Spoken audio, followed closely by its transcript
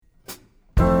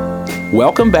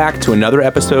Welcome back to another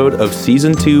episode of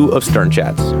Season 2 of Stern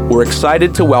Chats. We're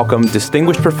excited to welcome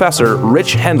distinguished Professor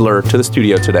Rich Hendler to the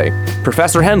studio today.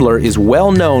 Professor Hendler is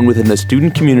well known within the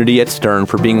student community at Stern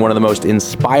for being one of the most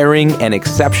inspiring and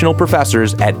exceptional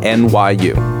professors at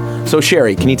NYU. So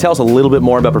Sherry, can you tell us a little bit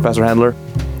more about Professor Hendler?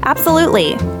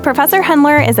 Absolutely. Professor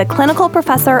Hendler is a clinical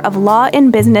professor of law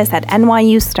and business at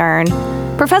NYU Stern.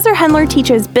 Professor Hendler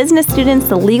teaches business students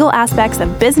the legal aspects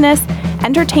of business,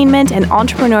 entertainment, and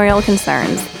entrepreneurial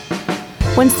concerns.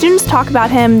 When students talk about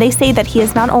him, they say that he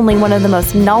is not only one of the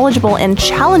most knowledgeable and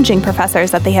challenging professors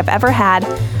that they have ever had,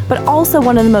 but also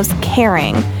one of the most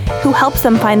caring, who helps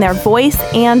them find their voice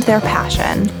and their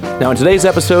passion. Now in today's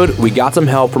episode, we got some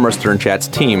help from our Stern Chats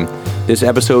team. This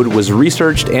episode was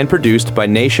researched and produced by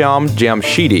Nasham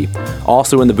Jamshidi.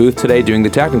 Also in the booth today doing the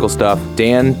technical stuff,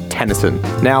 Dan Tennyson.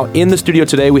 Now in the studio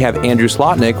today, we have Andrew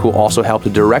Slotnick, who also helped to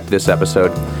direct this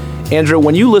episode. Andrew,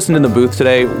 when you listened in the booth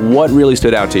today, what really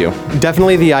stood out to you?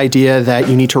 Definitely the idea that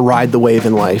you need to ride the wave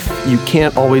in life. You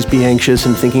can't always be anxious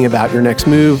and thinking about your next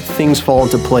move. Things fall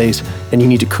into place, and you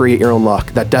need to create your own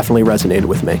luck. That definitely resonated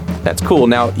with me. That's cool.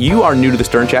 Now, you are new to the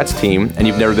Stern Chats team, and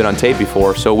you've never been on tape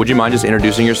before, so would you mind just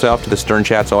introducing yourself to the Stern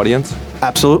Chats audience?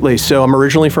 Absolutely. So I'm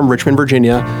originally from Richmond,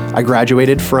 Virginia. I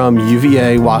graduated from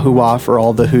UVA, Wahoo Wah for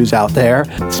all the who's out there.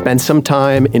 Spent some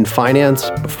time in finance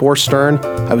before Stern.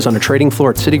 I was on a trading floor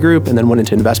at Citigroup and then went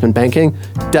into investment banking.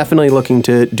 Definitely looking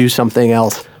to do something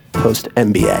else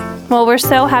post-MBA. Well, we're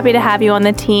so happy to have you on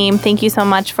the team. Thank you so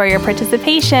much for your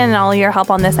participation and all your help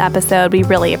on this episode. We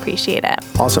really appreciate it.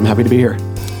 Awesome. Happy to be here.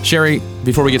 Sherry,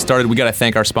 before we get started, we got to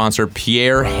thank our sponsor,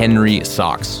 Pierre Henry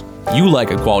Socks. You like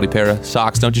a quality pair of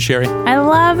socks, don't you, Sherry? I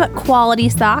love quality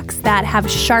socks that have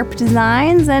sharp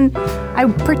designs, and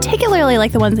I particularly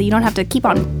like the ones that you don't have to keep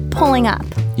on pulling up.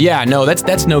 Yeah, no,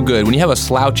 that's no good. When you have a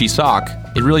slouchy sock,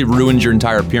 it really ruins your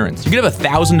entire appearance. You could have a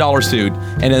 $1,000 suit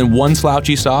and then one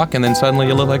slouchy sock, and then suddenly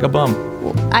you look like a bum.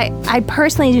 I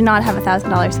personally do not have a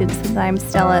 $1,000 suit since I'm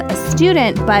still a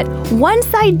student, but once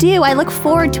I do, I look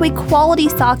forward to a quality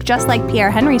sock just like Pierre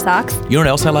Henry socks. You know what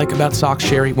else I like about socks,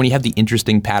 Sherry? When you have the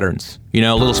interesting patterns. You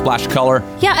know, a little splash of color.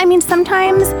 Yeah, I mean,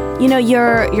 sometimes, you know,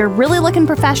 you're really looking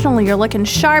professional, you're looking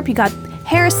sharp, you got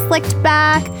hair slicked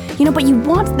back, you know, but you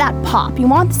want that pop. You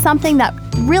want something that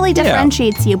really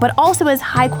differentiates you, but also is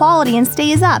high quality and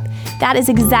stays up. That is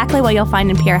exactly what you'll find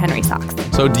in Pierre Henry socks.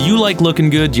 So do you like looking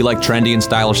good? Do you like trendy and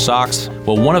stylish socks?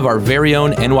 Well, one of our very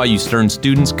own NYU Stern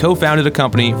students co-founded a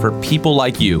company for people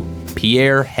like you,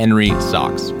 Pierre Henry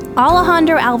Socks.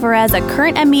 Alejandro Alvarez, a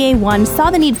current MBA 1, saw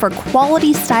the need for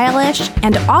quality, stylish,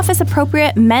 and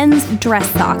office-appropriate men's dress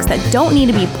socks that don't need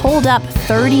to be pulled up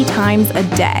 30 times a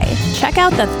day. Check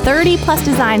out the 30-plus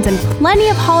designs and plenty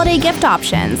of holiday gift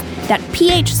options that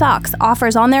PH Socks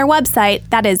offers on their website.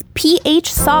 That is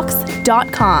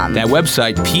phsocks.com. That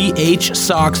website,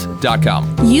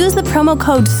 phsocks.com. Use the promo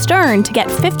code STERN to get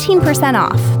 15%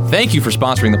 off. Thank you for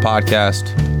sponsoring the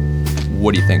podcast.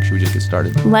 What do you think? Should we just get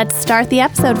started? Let's start the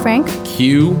episode, Frank.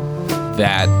 Cue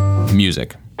that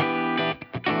music.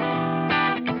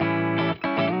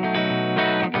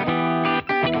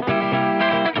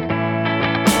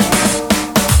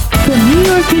 From New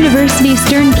York University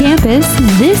Stern Campus,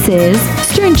 this is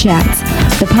Stern Chats,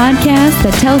 the podcast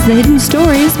that tells the hidden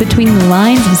stories between the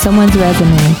lines of someone's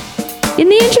resume. In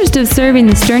the interest of serving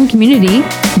the Stern community,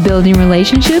 building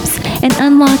relationships, and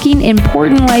unlocking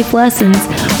important life lessons,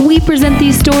 we present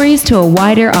these stories to a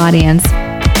wider audience.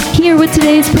 Here with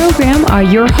today's program are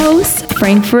your hosts,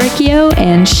 Frank Ferricchio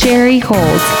and Sherry Holt.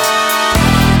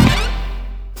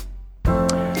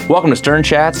 Welcome to Stern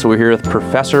Chats. We're here with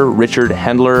Professor Richard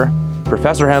Hendler.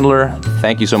 Professor Hendler,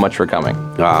 thank you so much for coming.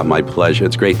 My pleasure.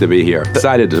 It's great to be here.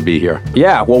 Excited to be here.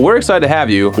 Yeah, well, we're excited to have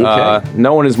you. Okay.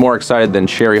 No one is more excited than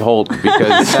Sherry Holt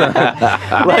because...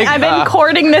 I've been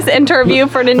courting this interview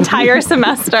for an entire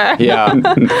semester. Yeah.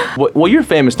 Well, you're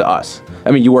famous to us.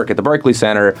 I mean, you work at the Berkeley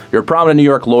Center. You're a prominent New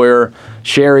York lawyer.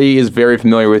 Sherry is very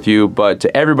familiar with you, but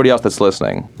to everybody else that's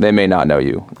listening, they may not know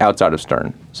you outside of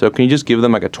Stern. So can you just give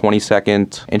them like a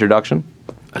 20-second introduction?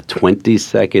 A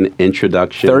 20-second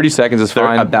introduction. 30 seconds is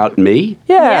fine. About me?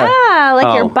 Yeah. Yeah,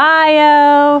 like your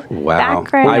bio, Wow.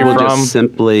 background. I will just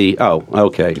simply... Oh,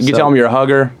 okay. You tell them you're a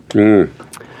hugger.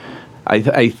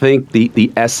 I think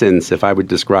the essence, if I would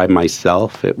describe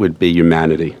myself, it would be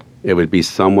humanity. It would be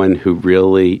someone who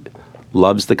really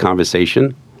loves the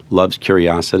conversation, loves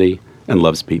curiosity, and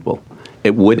loves people. I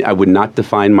would not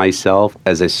define myself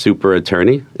as a super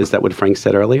attorney. Is that what Frank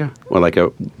said earlier? Or like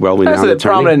a well-renowned attorney?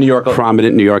 Prominent New York.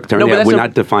 Prominent New York attorney. No, I would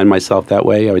not define myself that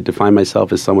way. I would define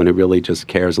myself as someone who really just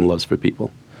cares and loves for people.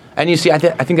 And you see, I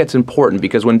think that's important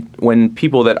because when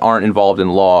people that aren't involved in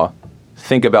law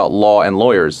think about law and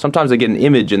lawyers. Sometimes they get an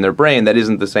image in their brain that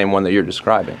isn't the same one that you're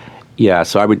describing. Yeah,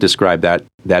 so I would describe that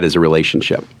as a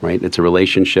relationship, right? It's a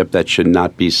relationship that should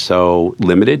not be so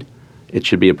limited. It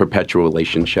should be a perpetual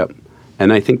relationship.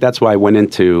 And I think that's why I went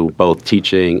into both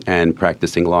teaching and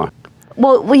practicing law.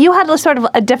 Well, you had sort of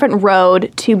a different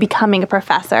road to becoming a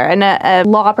professor and a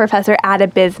law professor at a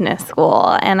business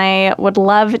school. And I would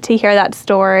love to hear that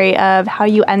story of how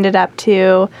you ended up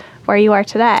to where you are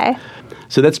today.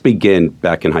 So let's begin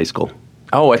back in high school.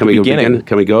 Oh, at the beginning.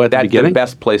 Can we go at the beginning?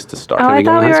 That's the best place to start. Oh, I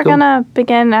thought we were going to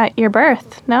begin at your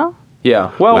birth, no?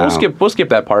 Yeah. Well, Wow. we'll skip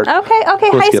that part. Okay,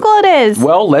 high school it is.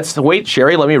 Well, let's wait,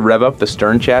 Sherry. Let me rev up the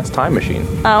Stern Chats time machine.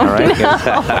 Oh, all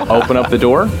right. Open up the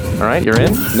door. All right, you're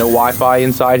in. No Wi-Fi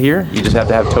inside here. You just have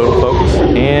to have total focus.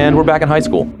 And we're back in high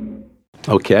school.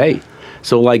 Okay.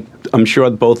 So like I'm sure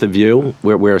both of you,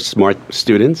 we're smart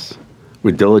students.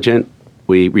 We're diligent.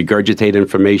 We regurgitate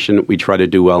information. We try to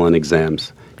do well in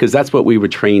exams because that's what we were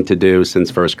trained to do since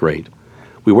first grade.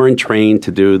 We weren't trained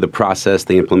to do the process,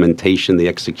 the implementation, the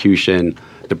execution,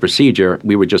 the procedure.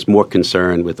 We were just more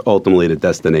concerned with ultimately the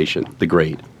destination, the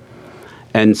grade.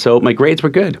 And so my grades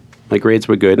were good.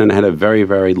 And I had a very,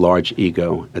 very large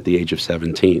ego at the age of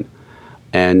 17.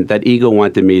 And that ego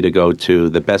wanted me to go to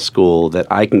the best school that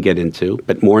I can get into,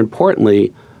 but more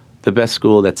importantly, the best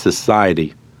school that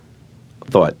society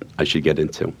thought I should get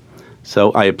into.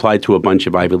 So I applied to a bunch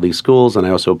of Ivy League schools, and I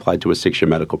also applied to a 6-year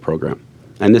medical program.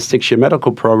 And this 6-year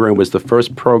medical program was the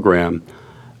first program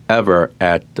ever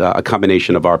at a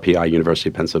combination of RPI, University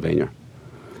of Pennsylvania,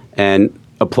 and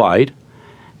applied.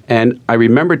 And I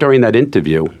remember during that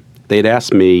interview, they'd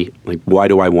asked me, like, why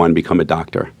do I want to become a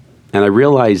doctor? And I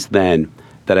realized then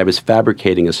that I was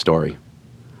fabricating a story,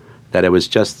 that it was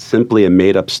just simply a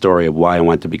made-up story of why I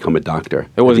wanted to become a doctor.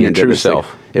 It wasn't your true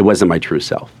self. It wasn't my true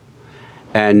self.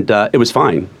 And it was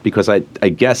fine, because I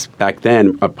guess back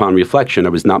then, upon reflection, I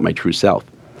was not my true self.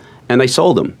 And I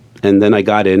sold them. And then I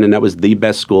got in, and that was the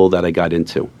best school that I got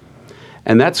into.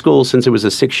 And that school, since it was a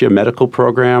 6-year medical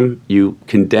program, you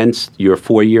condensed your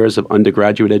 4 years of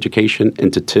undergraduate education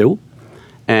into 2.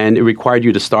 And it required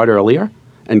you to start earlier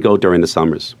and go during the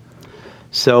summers.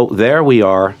 So there we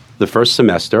are, the first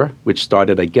semester, which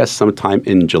started, I guess, sometime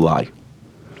in July.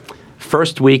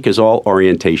 First week is all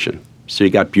orientation. So you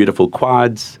got beautiful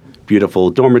quads,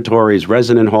 beautiful dormitories,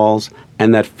 resident halls,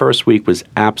 and that first week was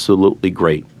absolutely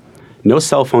great. No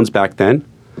cell phones back then.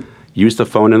 Used the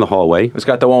phone in the hallway. It's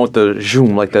got the one with the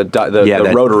zoom, like the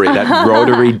rotary. That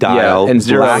rotary dial. Yeah, and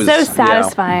zeros. So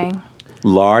satisfying.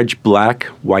 Large, black,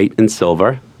 white, and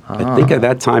silver. I think at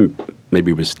that time,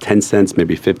 maybe it was 10 cents,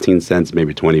 maybe 15 cents,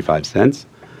 maybe 25 cents.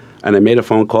 And I made a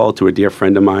phone call to a dear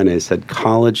friend of mine, and I said,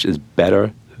 college is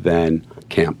better than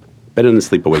camp, better than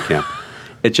sleepaway camp.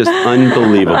 It's just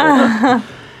unbelievable.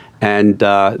 And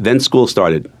then school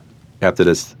started after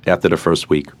the first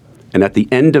week. And at the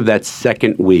end of that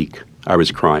second week, I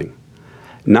was crying.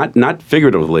 Not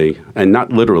figuratively and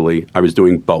not literally. I was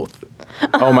doing both.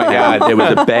 Oh my God. It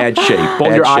was a bad shape.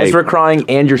 Both your eyes were crying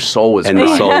and your soul was crying. And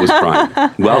the soul was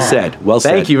crying. Well said. Well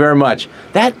said. Thank you very much.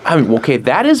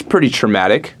 That is pretty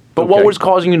traumatic. But what was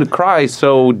causing you to cry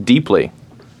so deeply?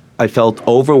 I felt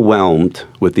overwhelmed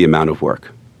with the amount of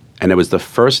work. And it was the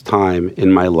first time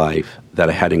in my life that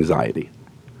I had anxiety.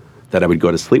 That I would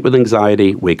go to sleep with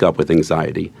anxiety, wake up with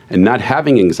anxiety. And not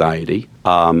having anxiety,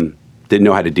 didn't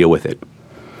know how to deal with it.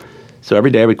 So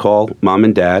every day I would call mom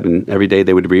and dad, and every day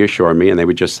they would reassure me, and they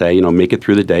would just say, make it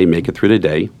through the day, make it through the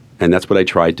day. And that's what I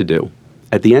tried to do.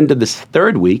 At the end of this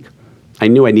third week, I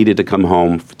knew I needed to come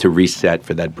home to reset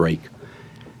for that break.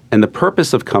 And the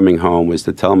purpose of coming home was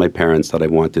to tell my parents that I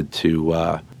wanted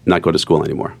to not go to school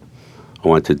anymore. I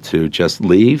wanted to just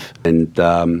leave and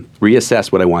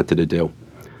reassess what I wanted to do.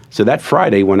 So that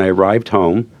Friday, when I arrived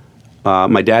home,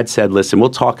 my dad said, listen, we'll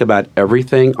talk about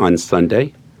everything on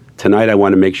Sunday. Tonight, I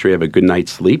want to make sure you have a good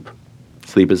night's sleep.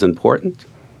 Sleep is important.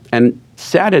 And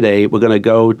Saturday, we're going to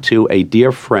go to a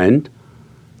dear friend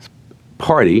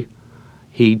party.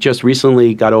 He just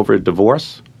recently got over a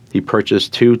divorce. He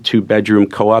purchased 2 two-bedroom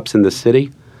co-ops in the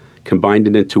city, combined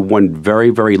it into one very,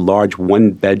 very large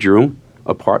one-bedroom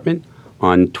apartment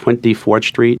on 24th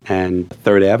Street and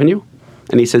 3rd Avenue.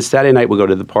 And he says, Saturday night, we'll go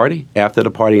to the party. After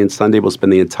the party and Sunday, we'll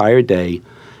spend the entire day,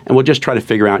 and we'll just try to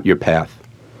figure out your path.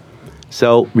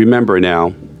 So remember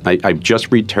now, I've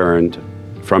just returned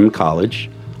from college.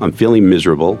 I'm feeling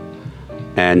miserable.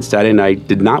 And Saturday night,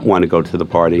 did not want to go to the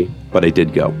party, but I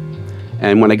did go.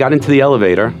 And when I got into the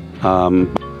elevator,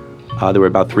 there were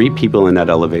about 3 people in that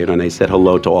elevator, and I said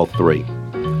hello to all 3.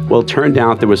 Well, it turned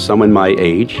out there was someone my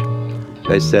age.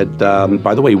 I said,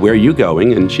 by the way, where are you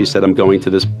going? And she said, I'm going to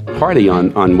this party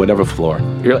on whatever floor.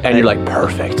 You're like,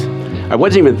 perfect. I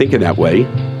wasn't even thinking that way,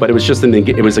 but it was just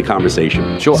it was a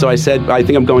conversation. Sure. So I said, I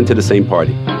think I'm going to the same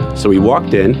party. So we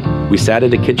walked in, we sat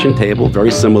at a kitchen table,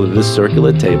 very similar to this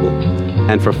circular table,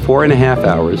 and for 4.5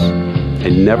 hours, I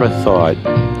never thought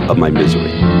of my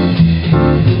misery.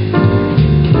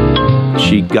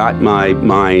 She got my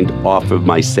mind off of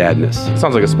my sadness.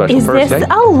 Sounds like a special Is person. this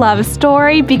a love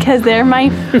story? Because they're my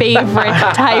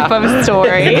favorite type of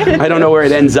story. I don't know where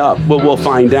it ends up. We'll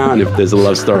find out if there's a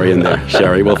love story in there,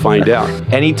 Sherry. We'll find out.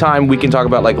 Anytime we can talk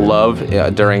about like love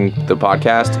during the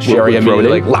podcast, Sherry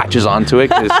immediately like latches onto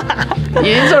it.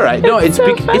 It's all right. No, it's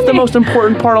the most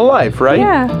important part of life, right?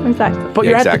 Yeah, exactly. But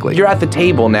Exactly. You're at the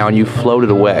table now and you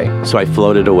floated away. So I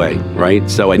floated away, right?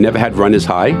 So I never had runner's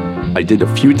high. I did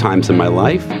a few times in my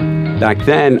life. Back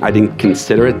then, I didn't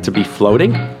consider it to be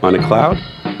floating on a cloud,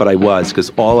 but I was,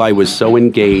 because I was so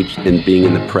engaged in being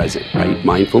in the present, right?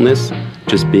 Mindfulness,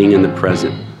 just being in the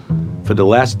present. For the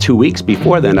last 2 weeks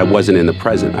before then, I wasn't in the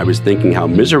present. I was thinking how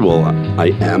miserable I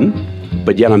am,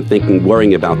 but yet I'm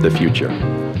worrying about the future.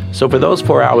 So for those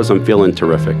 4 hours, I'm feeling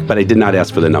terrific, but I did not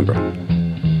ask for the number.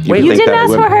 Wait, you didn't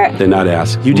ask for her? Did not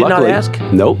ask. You did Luckily, not ask?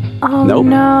 Nope. Oh, nope.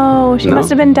 no. She No. must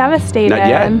have been devastated. Not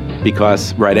yet,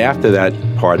 because right after that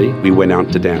party, we went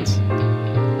out to dance.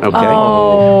 Okay?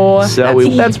 Oh, So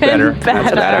That's better.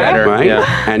 That's better. Right? Yeah.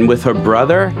 And with her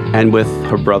brother and with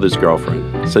her brother's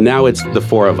girlfriend. So now it's the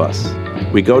four of us.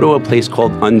 We go to a place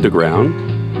called Underground,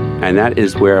 and that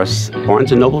is where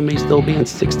Barnes & Noble may still be on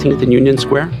 16th and Union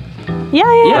Square. Yeah,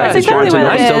 that's it's exactly what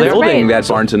nice it is. building Right. that's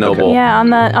Barnes & Noble. Yeah, on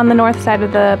the north side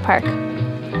of the park.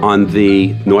 On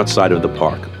the north side of the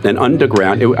park. And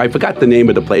Underground, I forgot the name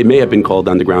of the place. It may have been called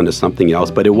Underground or something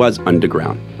else, but it was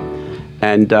Underground.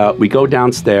 And we go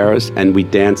downstairs and we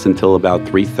dance until about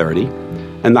 3:30.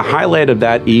 And the highlight of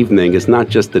that evening is not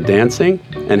just the dancing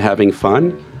and having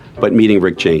fun, but meeting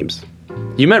Rick James.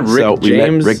 You met Rick So we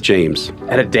James met Rick James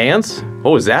at a dance?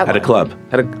 What was that? at a like? club.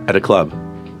 At a club.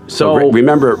 So,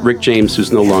 Remember Rick James,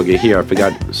 who's no longer here. I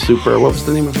forgot what was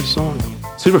the name of his song?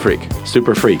 Super Freak.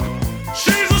 Super Freak.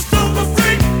 She's a super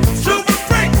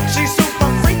freak, she's super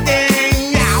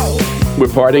freaking out. We're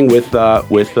partying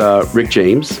with Rick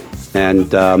James and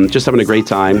just having a great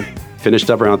time. Finished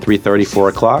up around 3:30, 4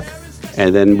 o'clock,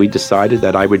 and then we decided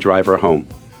that I would drive her home.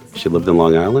 She lived in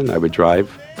Long Island. I would drive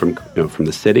from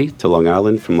the city to Long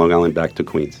Island, from Long Island back to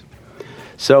Queens.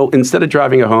 So instead of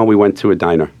driving her home, we went to a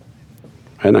diner.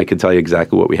 And I can tell you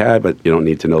exactly what we had, but you don't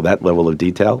need to know that level of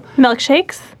detail.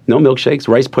 Milkshakes? No milkshakes,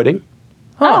 rice pudding.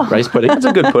 Oh. Rice pudding. That's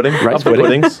a good pudding. Rice Of the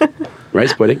pudding. puddings.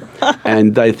 Rice pudding.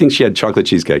 And I think she had chocolate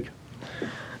cheesecake.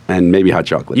 And maybe hot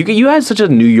chocolate. You had such a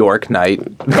New York night.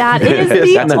 That is That's the a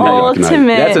New York night.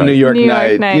 ultimate That's a New York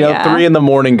night. You know, yeah. 3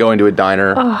 a.m. going to a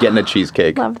diner, getting a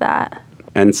cheesecake. Love that.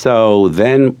 And so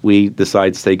then we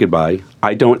decide to say goodbye.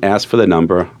 I don't ask for the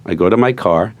number. I go to my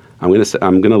car.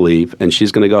 I'm gonna leave, and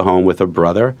she's gonna go home with her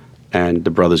brother and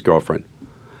the brother's girlfriend.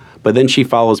 But then she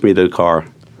follows me to the car,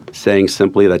 saying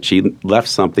simply that she left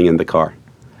something in the car.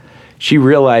 She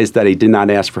realized that I did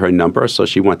not ask for her number, so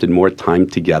she wanted more time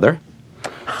together,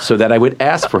 so that I would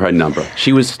ask for her number.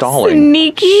 She was stalling.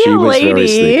 Sneaky She was lady. very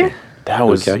sneaky. That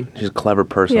was, Okay. she's a clever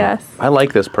person. Yes. I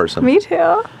like this person. Me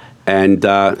too. And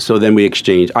so then we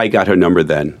exchanged. I got her number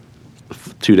then.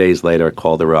 2 days later, I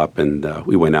called her up, and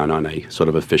we went out on a sort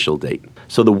of official date.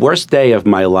 So the worst day of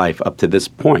my life up to this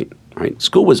point, right?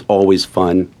 School was always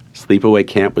fun. Sleepaway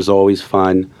camp was always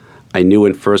fun. I knew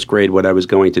in first grade what I was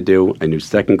going to do. I knew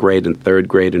second grade and third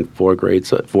grade and fourth grade,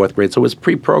 so it was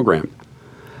pre-programmed.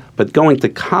 But going to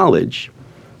college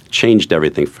changed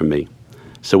everything for me.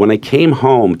 So when I came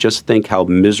home, just think how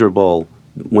miserable,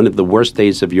 one of the worst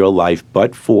days of your life,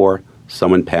 but for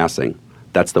someone passing.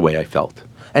 That's the way I felt.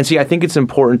 And see, I think it's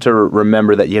important to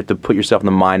remember that you have to put yourself in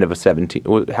the mind of a 17.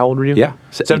 How old were you? Yeah,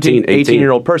 17,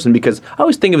 18-year-old person. Because I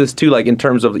always think of this too, like in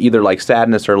terms of either like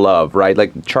sadness or love, right?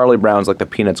 Like Charlie Brown's like the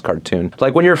Peanuts cartoon.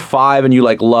 Like when you're 5 and you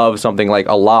like love something like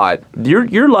a lot,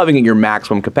 you're loving at your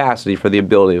maximum capacity for the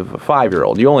ability of a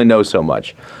 5-year-old. You only know so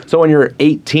much. So when you're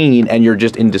 18 and you're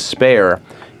just in despair,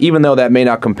 even though that may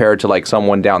not compare to like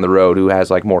someone down the road who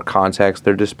has like more context,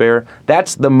 their despair,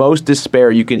 that's the most despair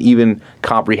you can even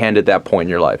comprehend at that point in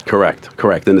your life. Correct.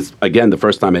 And it's, again, the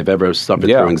first time I've ever suffered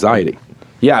through anxiety.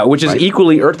 Yeah, which is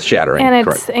equally earth-shattering. And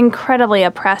it's incredibly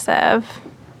oppressive.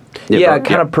 Yeah, it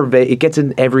kind of it gets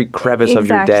in every crevice of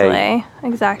your day.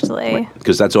 Exactly.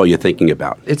 Because that's all you're thinking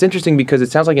about. It's interesting because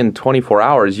it sounds like in 24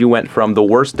 hours you went from the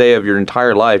worst day of your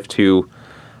entire life to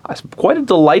quite a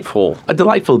delightful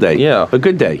day. Yeah. A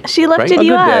good day. She lifted a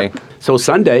you good up. day. So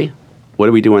Sunday, what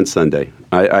do we do on Sunday?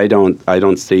 I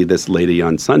don't see this lady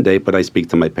on Sunday, but I speak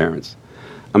to my parents.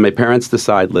 And my parents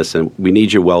decide, listen, we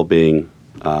need your well-being.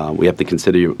 We have to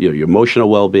consider your emotional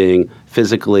well-being,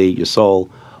 physically, your soul.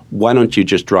 Why don't you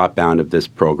just drop out of this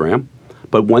program?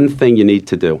 But one thing you need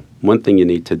to do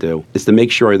is to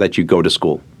make sure that you go to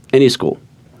school, any school.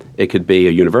 It could be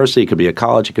a university, it could be a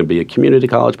college, it could be a community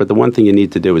college, but the one thing you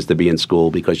need to do is to be in school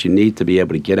because you need to be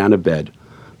able to get out of bed,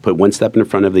 put one step in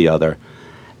front of the other,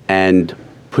 and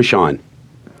push on.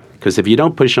 Because if you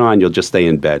don't push on, you'll just stay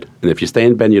in bed. And if you stay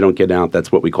in bed and you don't get out,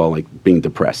 that's what we call like being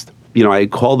depressed. You know, I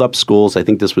called up schools, I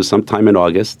think this was sometime in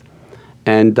August,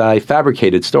 and I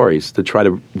fabricated stories to try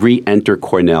to re-enter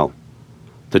Cornell,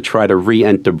 to try to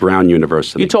re-enter Brown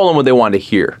University. You told them what they wanted to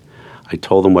hear. I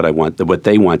told them what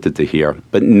they wanted to hear,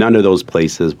 but none of those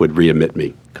places would readmit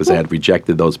me because I had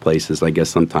rejected those places, I guess,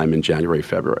 sometime in January,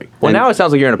 February. Well, now it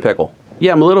sounds like you're in a pickle.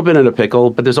 Yeah, I'm a little bit in a pickle,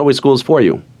 but there's always schools for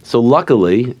you. So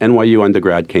luckily, NYU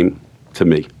undergrad came to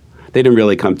me. They didn't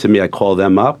really come to me. I called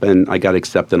them up, and I got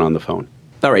accepted on the phone.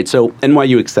 All right, so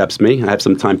NYU accepts me. I have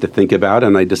some time to think about it,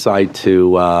 and I decide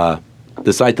to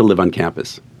live on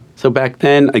campus. So back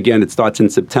then, again, it starts in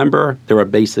September. There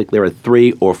are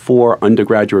 3 or 4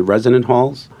 undergraduate resident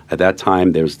halls. At that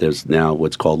time, there's now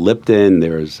what's called Lipton,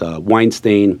 there's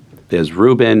Weinstein, there's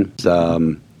Rubin,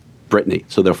 Brittany.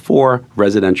 So there are 4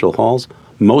 residential halls.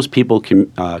 Most people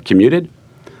commuted.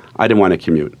 I didn't want to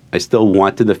commute. I still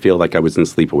wanted to feel like I was in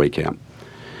sleepaway camp.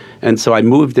 And so I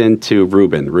moved into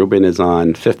Rubin. Rubin is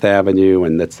on 5th Avenue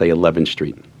and let's say 11th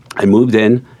Street. I moved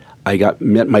in. I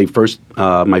met my first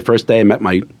day. I met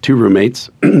my 2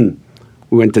 roommates. We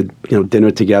went to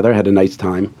dinner together. Had a nice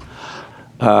time.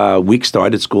 Week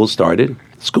started. School started.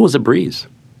 School was a breeze.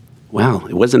 Wow,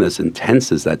 it wasn't as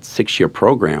intense as that 6-year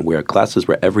program where classes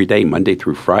were every day, Monday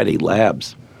through Friday,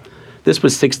 labs. This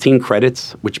was 16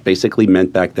 credits, which basically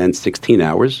meant back then 16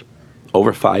 hours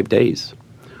over 5 days.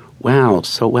 Wow,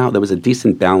 there was a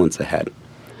decent balance ahead.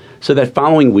 So that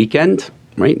following weekend,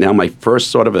 right now, my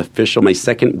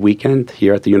second weekend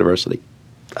here at the university,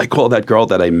 I called that girl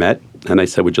that I met, and I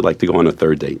said, would you like to go on a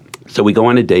 3rd date? So we go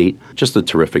on a date, just a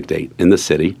terrific date in the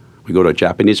city. We go to a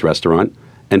Japanese restaurant,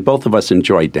 and both of us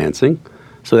enjoy dancing.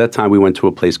 So that time we went to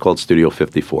a place called Studio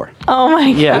 54. Oh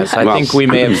my God. Yes, I think we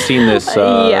may have seen this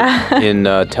in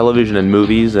television and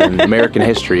movies and American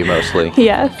history mostly.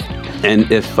 Yes.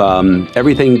 And if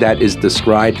everything that is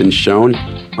described and shown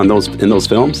in those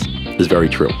films is very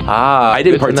true. I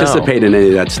didn't participate in any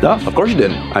of that stuff. Of course you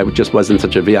didn't. I just wasn't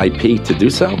such a VIP to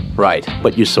do so. Right.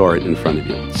 But you saw it in front of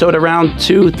you. So at around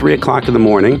 2, 3 o'clock in the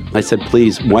morning, I said,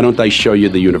 please, why don't I show you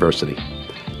the university?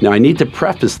 Now, I need to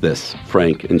preface this,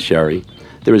 Frank and Sherry.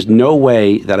 There is no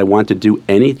way that I want to do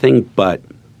anything but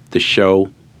to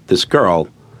show this girl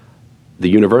the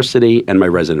university and my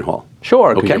resident hall.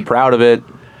 Sure, because you're proud of it.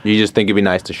 You just think it'd be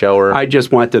nice to show her. I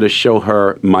just wanted to show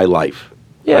her my life.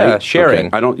 Yeah, right?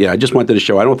 sharing. Okay. I just wanted to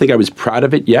show. I don't think I was proud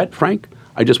of it yet, Frank.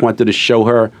 I just wanted to show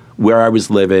her where I was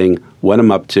living, what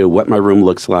I'm up to, what my room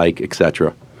looks like,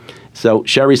 etc. So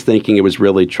Sherry's thinking it was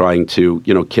really trying to,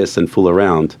 kiss and fool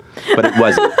around, but it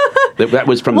wasn't. That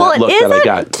was from that look that I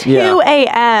got. 2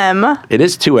 a.m. It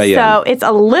is 2 a.m. So it's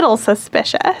a little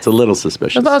suspicious. It's a little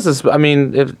suspicious. I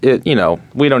mean,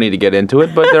 we don't need to get into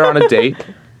it, but they're on a date.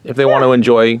 If they want to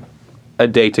enjoy a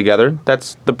day together,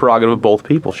 that's the prerogative of both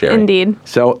people, Sherry. Indeed.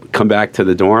 So come back to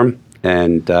the dorm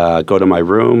and go to my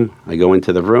room. I go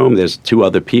into the room. There's 2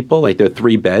 other people. There are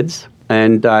 3 beds.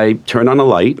 And I turn on a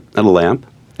lamp,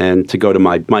 and to go to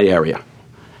my area.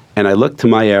 And I look to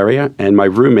my area, and my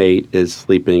roommate is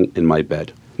sleeping in my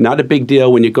bed. Not a big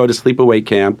deal. When you go to sleepaway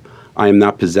camp, I am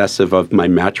not possessive of my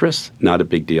mattress. Not a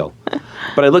big deal.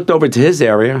 But I looked over to his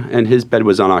area, and his bed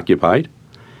was unoccupied.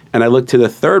 And I looked to the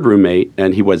 3rd roommate,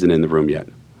 and he wasn't in the room yet.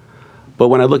 But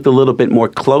when I looked a little bit more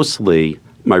closely,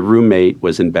 my roommate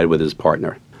was in bed with his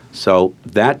partner. So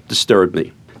that disturbed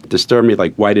me.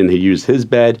 Like, why didn't he use his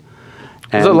bed?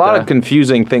 There's a lot of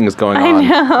confusing things going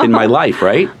on in my life,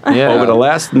 right? Yeah. Over the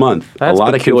last month, That's a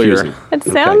lot peculiar. of confusion. It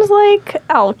sounds like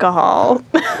alcohol.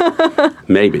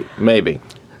 Maybe.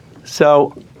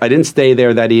 So I didn't stay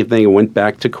there that evening. I went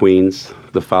back to Queens.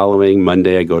 The following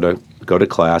Monday, I go to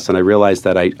class, and I realized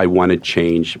that I want to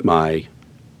change my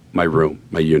room,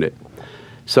 my unit.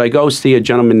 So I go see a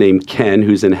gentleman named Ken,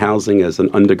 who's in housing as an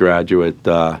undergraduate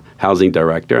housing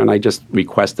director, and I just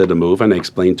requested a move, and I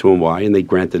explained to him why, and they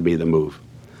granted me the move.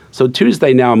 So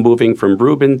Tuesday now, I'm moving from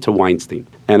Rubin to Weinstein,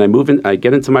 and I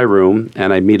get into my room,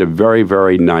 and I meet a very,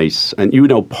 very nice, and you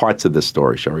know parts of this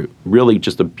story, Sherry, really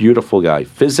just a beautiful guy,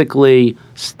 physically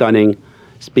stunning,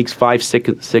 speaks 5,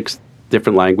 6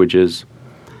 different languages,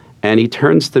 and he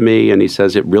turns to me, and he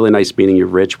says, really nice meeting you,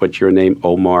 Rich. What's your name?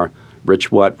 Omar.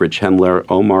 Rich what? Rich Hendler.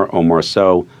 Omar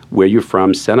So. Where you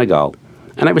from? Senegal.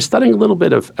 And I was studying a little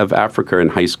bit of Africa in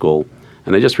high school,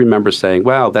 and I just remember saying,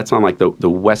 wow, that's on like the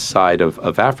west side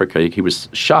of Africa. He was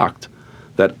shocked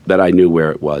that I knew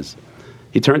where it was.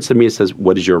 He turns to me and says,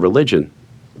 what is your religion?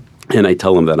 And I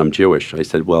tell him that I'm Jewish. I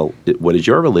said, well, what is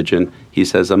your religion? He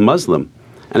says, I'm Muslim.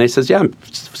 And I says, yeah, I'm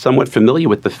somewhat familiar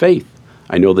with the faith.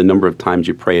 I know the number of times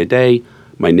you pray a day.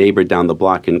 My neighbor down the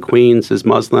block in Queens is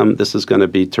Muslim. This is going to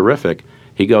be terrific.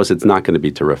 He goes, it's not going to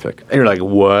be terrific. And you're like,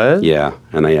 what? Yeah.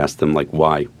 And I asked him, like,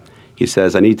 why? He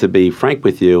says, I need to be frank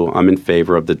with you. I'm in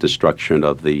favor of the destruction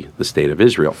of the state of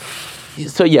Israel.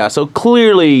 So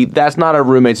clearly that's not a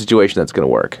roommate situation that's going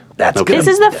to work. That's Okay. This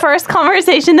is the first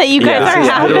conversation that you guys are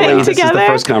having Literally, together. This is the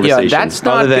first conversation. Yeah, that's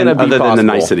not other than, gonna be other than possible. the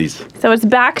niceties. So it's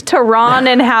back to Ron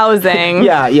and housing.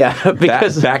 Yeah,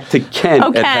 because back to Ken.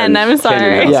 Oh, Ken, I'm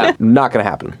sorry. yeah, not going to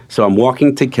happen. So I'm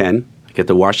walking to Ken, I get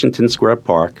to Washington Square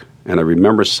Park, and I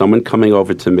remember someone coming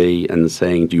over to me and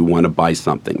saying, do you want to buy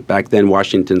something? Back then,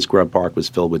 Washington Square Park was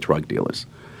filled with drug dealers.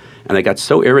 And I got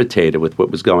so irritated with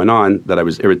what was going on that I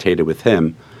was irritated with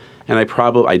him. And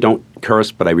I don't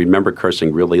curse, but I remember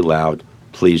cursing really loud.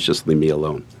 Please just leave me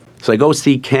alone. So I go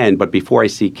see Ken, but before I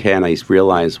see Ken, I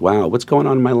realize, wow, what's going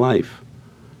on in my life?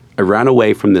 I ran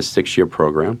away from this 6-year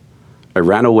program. I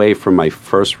ran away from my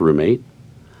first roommate.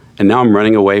 And now I'm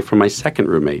running away from my second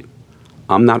roommate.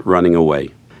 I'm not running away.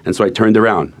 And so I turned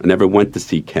around. I never went to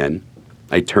see Ken.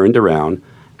 I turned around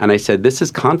and I said, this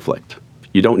is conflict.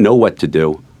 You don't know what to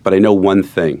do, but I know one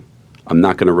thing. I'm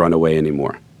not going to run away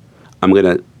anymore. I'm going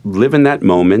to live in that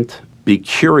moment, be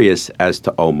curious as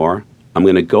to Omar. I'm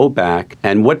going to go back,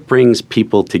 and what brings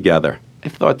people together? I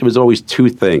thought there was always two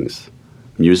things,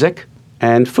 music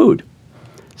and food.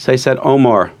 So I said,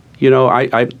 Omar,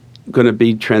 I'm going to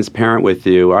be transparent with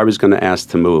you. I was going to ask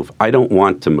to move. I don't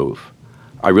want to move.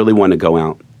 I really want to go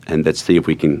out, and let's see if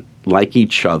we can like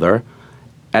each other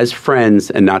as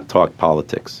friends and not talk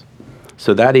politics.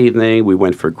 So that evening, we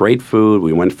went for great food,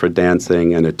 we went for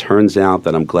dancing, and it turns out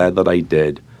that I'm glad that I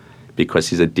did because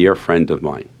he's a dear friend of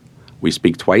mine. We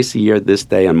speak twice a year, this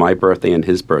day on my birthday and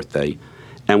his birthday.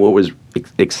 And what was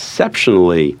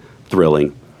exceptionally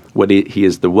thrilling, he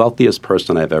is the wealthiest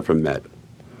person I've ever met.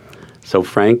 So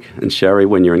Frank and Sherry,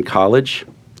 when you're in college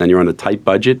and you're on a tight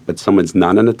budget, but someone's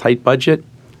not on a tight budget,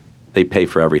 they pay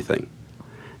for everything.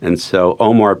 And so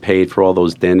Omar paid for all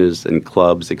those dinners and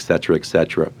clubs, et cetera, et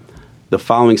cetera. The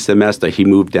following semester, he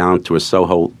moved down to a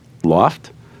Soho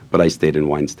loft, but I stayed in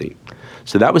Weinstein.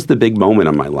 So that was the big moment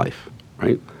in my life,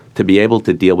 right? To be able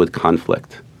to deal with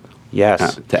conflict.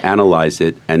 Yes. To analyze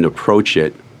it and approach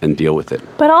it and deal with it.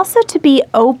 But also to be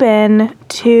open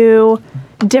to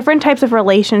different types of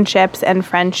relationships and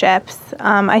friendships.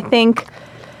 I think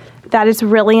that is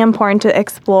really important to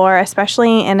explore,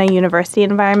 especially in a university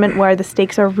environment where the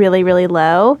stakes are really, really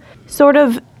low. Sort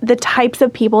of the types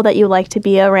of people that you like to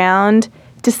be around,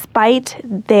 despite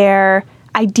their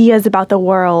ideas about the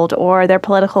world or their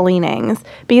political leanings,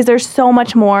 because there's so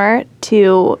much more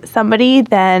to somebody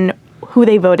than who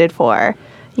they voted for,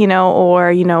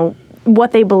 or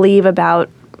what they believe about,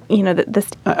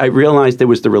 I realized there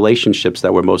was the relationships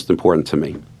that were most important to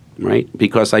me, right?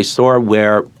 Because I saw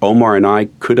where Omar and I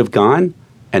could have gone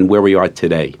and where we are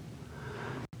today,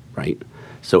 right?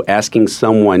 So asking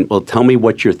someone, well, tell me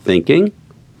what you're thinking,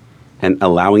 and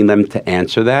allowing them to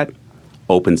answer that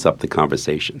opens up the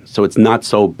conversation. So it's not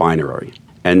so binary.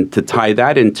 And to tie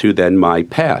that into then my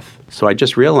path. So I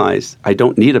just realized I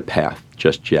don't need a path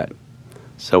just yet.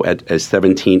 So at a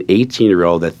 17,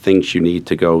 18-year-old that thinks you need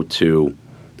to go to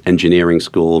engineering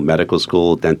school, medical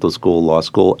school, dental school, law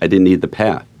school, I didn't need the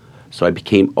path. So I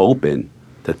became open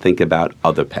to think about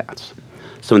other paths.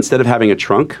 So instead of having a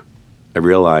trunk, I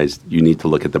realized you need to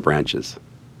look at the branches.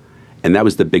 And that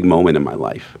was the big moment in my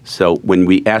life. So when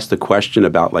we asked the question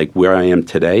about like where I am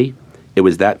today, it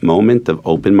was that moment of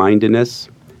open-mindedness,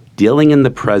 dealing in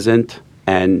the present,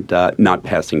 and not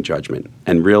passing judgment,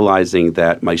 and realizing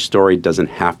that my story doesn't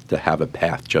have to have a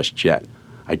path just yet.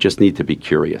 I just need to be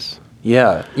curious.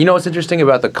 Yeah. What's interesting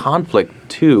about the conflict,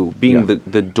 too, being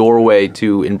the doorway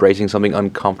to embracing something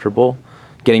uncomfortable,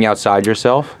 getting outside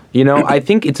yourself. I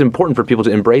think it's important for people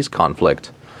to embrace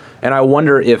conflict. And I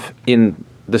wonder if in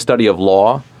the study of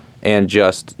law and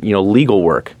just, legal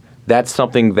work, that's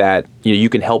something that you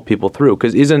can help people through.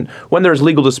 Because when there's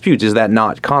legal disputes, is that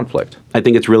not conflict? I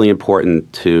think it's really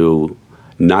important to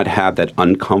not have that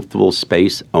uncomfortable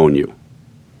space own you.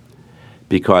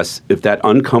 Because if that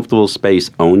uncomfortable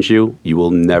space owns you, you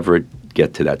will never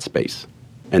get to that space.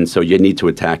 And so you need to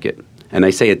attack it. And I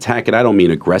say attack it, I don't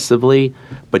mean aggressively,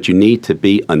 but you need to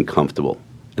be uncomfortable.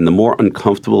 And the more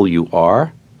uncomfortable you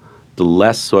are, the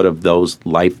less sort of those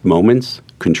life moments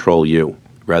control you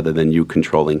rather than you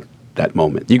controlling that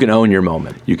moment. You can own your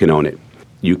moment. You can own it.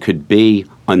 You could be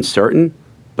uncertain,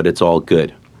 but it's all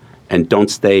good. And don't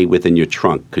stay within your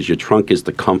trunk, because your trunk is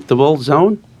the comfortable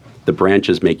zone. The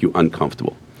branches make you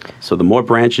uncomfortable. So the more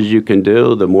branches you can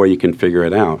do, the more you can figure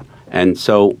it out. And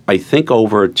so I think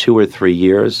over 2 or 3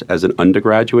 years as an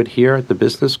undergraduate here at the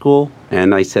business school,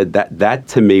 and I said that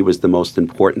to me was the most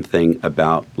important thing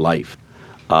about life.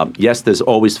 Yes, there's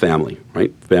always family,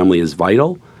 right? Family is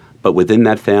vital, but within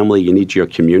that family, you need your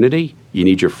community, you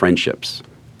need your friendships.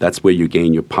 That's where you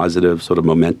gain your positive sort of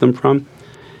momentum from.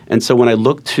 And so when I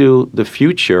looked to the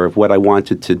future of what I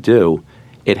wanted to do,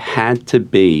 it had to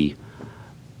be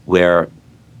where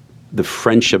the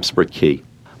friendships were key.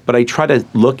 But I try to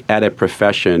look at a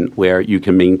profession where you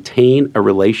can maintain a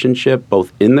relationship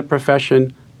both in the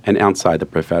profession and outside the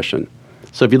profession.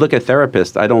 So if you look at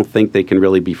therapists, I don't think they can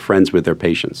really be friends with their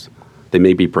patients. They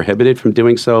may be prohibited from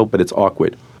doing so, but it's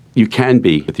awkward. You can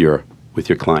be with your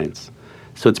clients.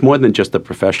 So it's more than just a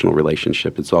professional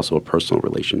relationship. It's also a personal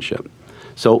relationship.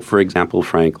 So, for example,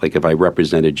 Frank, like if I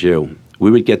represented you, we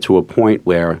would get to a point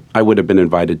where I would have been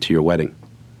invited to your wedding,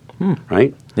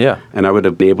 right? Yeah. And I would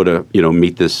have been able to,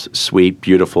 meet this sweet,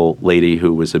 beautiful lady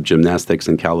who was of gymnastics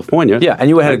in California. Yeah, and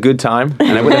you would have had a good time.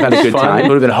 And I would have had a good Fun. time. It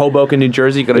would have been Hoboken, New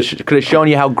Jersey. Could have shown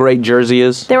you how great Jersey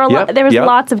is. There were Yep, there was yep.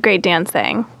 lots of great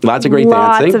dancing. Lots of great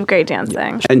dancing. Lots of great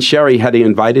dancing. And Sherry, had he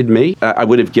invited me, I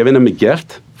would have given him a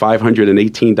gift,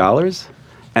 $518.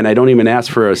 And I don't even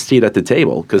ask for a seat at the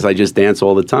table because I just dance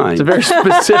all the time. It's a very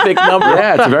specific number.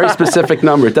 Yeah, it's a very specific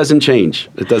number. It doesn't change.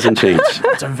 It's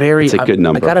a good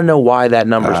number. I got to know why that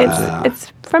number.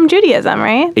 It's from Judaism,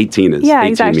 right? 18 is. Yeah,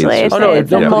 18 exactly. means-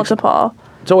 It's a yeah. multiple.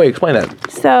 So wait, explain that.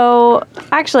 So,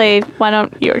 actually, why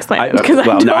don't you explain it? 'Cause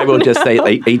I will just say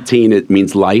 18, it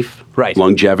means life, Right.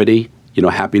 longevity,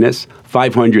 happiness.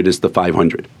 500 is the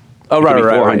 500. Oh, It could be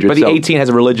right. 400, But the so 18 has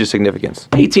a religious significance.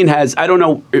 18 has, I don't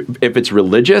know if it's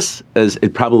religious, as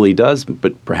it probably does,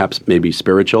 but perhaps maybe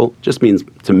spiritual. Just means,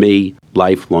 to me,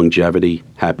 life, longevity,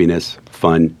 happiness,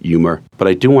 fun, humor. But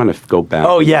I do want to go back.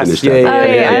 Oh, and yes. finish Yeah, that.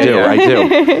 yeah,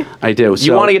 I do. You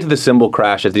So- want to get to the cymbal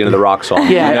crash at the end of the rock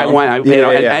song. Yeah,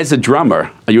 and as a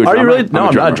drummer. Are you a Are drummer? you really? No,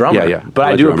 I'm not a drummer. Yeah. But I'm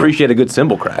I a do drummer. appreciate a good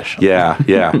cymbal crash. Yeah.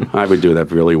 I would do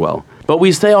that really well. But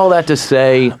we say all that to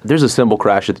say there's a cymbal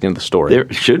crash at the end of the story.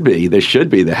 There should be.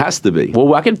 There has to be.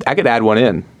 Well, I could add one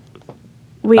in.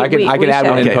 I could add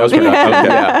one in should. post. Okay.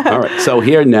 Yeah. All right. So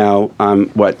here now,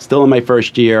 still in my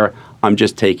first year, I'm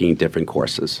just taking different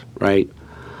courses, right?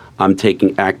 I'm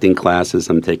taking acting classes,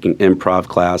 I'm taking improv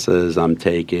classes, I'm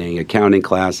taking accounting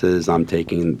classes, I'm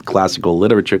taking classical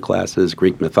literature classes,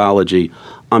 Greek mythology.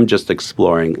 I'm just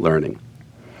exploring learning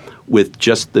with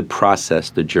just the process,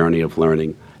 the journey of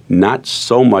learning, not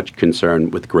so much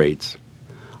concerned with grades.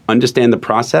 Understand the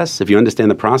process. If you understand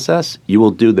the process, you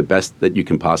will do the best that you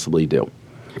can possibly do.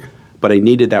 But I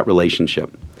needed that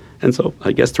relationship. And so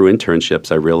I guess through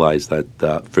internships, I realized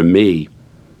that for me,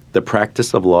 the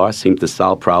practice of law seemed to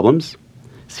solve problems,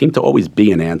 seemed to always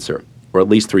be an answer, or at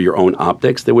least through your own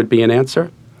optics, there would be an answer.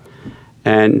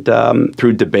 And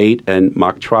through debate and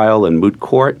mock trial and moot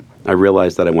court, I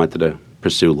realized that I wanted to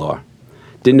pursue law.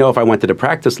 Didn't know if I wanted to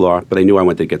practice law, but I knew I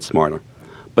wanted to get smarter.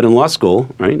 But in law school,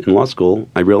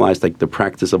 I realized the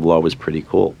practice of law was pretty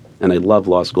cool. And I loved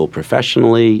law school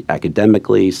professionally,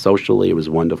 academically, socially. It was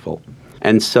wonderful.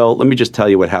 And so let me just tell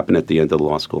you what happened at the end of the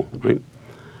law school, right?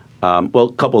 Well,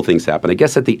 a couple of things happened. I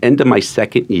guess at the end of my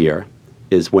second year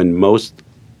is when most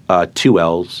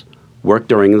 2Ls work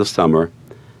during the summer.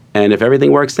 And if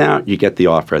everything works out, you get the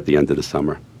offer at the end of the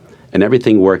summer. And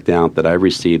everything worked out that I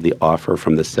received the offer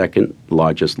from the second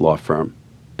largest law firm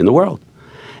in the world.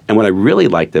 And what I really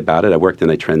liked about it, I worked in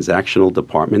a transactional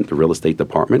department, the real estate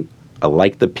department. I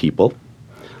liked the people.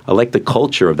 I liked the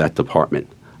culture of that department.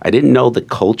 I didn't know the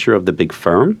culture of the big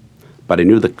firm, but I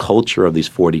knew the culture of these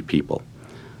 40 people.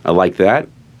 I liked that.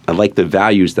 I liked the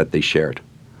values that they shared.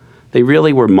 They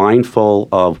really were mindful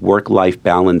of work-life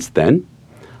balance then,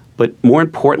 but more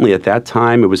importantly at that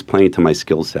time, it was playing to my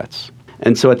skill sets.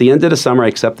 And so at the end of the summer, I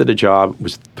accepted a job,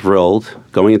 was thrilled.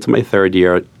 Going into my third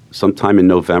year, sometime in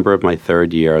November of my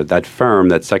third year, that firm,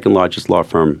 that second largest law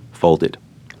firm, folded.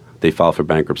 They filed for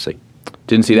bankruptcy.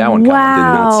 Didn't see that one coming. Wow. Did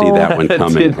not see that one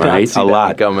coming, Did not right? see A that lot.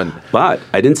 one coming. But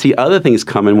I didn't see other things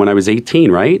coming when I was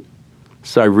 18, right?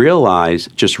 So I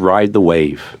realized just ride the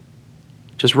wave.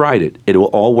 Just ride it. It will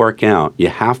all work out. You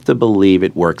have to believe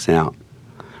it works out.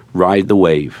 Ride the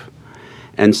wave.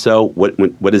 And so what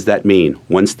does that mean?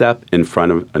 One step in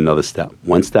front of another step.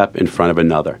 One step in front of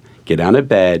another. Get out of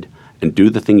bed and do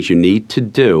the things you need to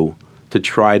do to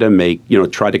try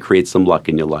to create some luck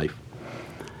in your life.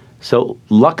 So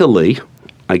luckily,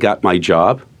 I got my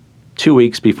job 2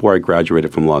 weeks before I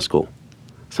graduated from law school.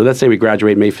 So let's say we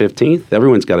graduate May 15th.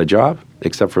 Everyone's got a job,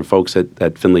 except for folks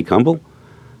at Finley Cumble.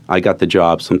 I got the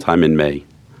job sometime in May,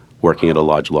 working at a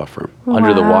large law firm.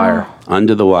 Under the wire.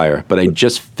 Under the wire. But I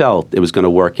just felt it was going to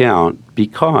work out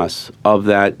because of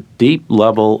that deep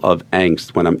level of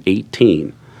angst when I'm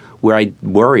 18, where I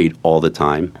worried all the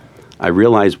time. I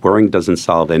realized worrying doesn't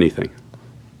solve anything.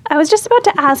 I was just about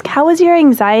to ask, how was your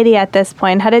anxiety at this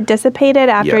point? Had it dissipated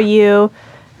after you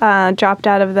dropped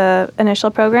out of the initial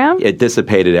program? It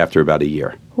dissipated after about a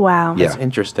year. Wow. Yeah. That's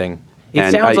interesting. It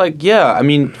And sounds like,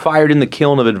 fired in the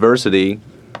kiln of adversity,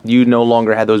 you no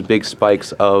longer had those big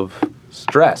spikes of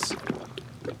stress.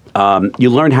 You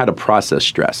learn how to process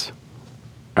stress,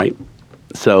 right?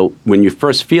 So when you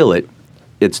first feel it,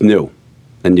 it's new,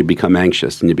 and you become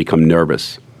anxious and you become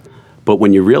nervous. But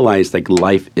when you realize like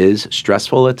life is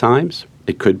stressful at times,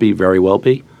 it could be, very well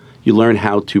be, you learn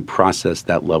how to process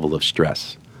that level of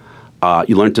stress.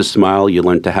 You learn to smile, you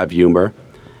learn to have humor,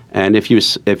 and if you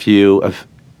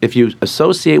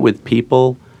associate with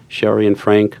people, Sherry and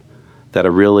Frank, that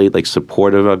are really like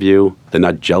supportive of you, they're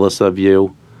not jealous of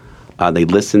you, they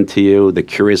listen to you, they're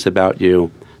curious about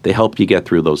you, they help you get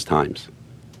through those times.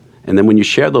 And then when you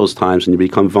share those times and you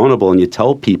become vulnerable and you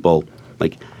tell people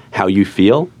like how you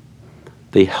feel,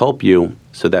 they help you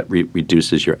so that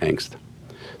reduces your angst.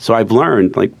 So I've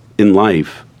learned like in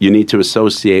life, you need to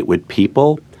associate with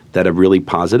people that are really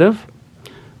positive,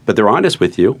 but they're honest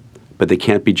with you, but they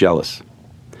can't be jealous.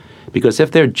 Because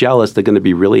if they're jealous, they're going to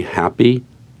be really happy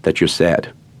that you're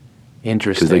sad.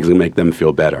 Interesting. Because they're going to make them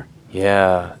feel better.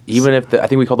 Yeah. Even if I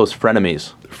think we call those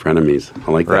frenemies. Frenemies.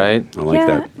 I like that. Right? I like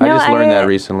that. I just learned that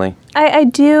recently. I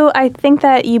do. I think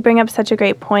that you bring up such a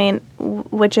great point,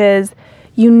 which is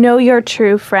you know your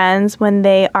true friends when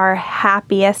they are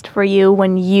happiest for you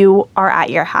when you are at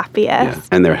your happiest. Yeah.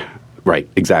 And they're, right,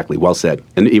 exactly, well said.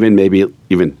 And maybe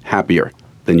even happier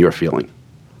than you're feeling.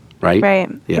 Right? Right,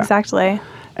 Yeah. exactly.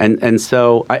 And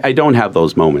so I don't have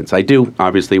those moments. I do,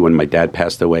 obviously, when my dad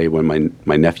passed away, when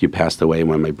my nephew passed away,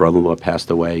 when my brother-in-law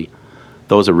passed away.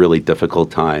 Those are really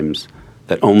difficult times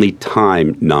that only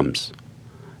time numbs.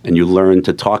 And you learn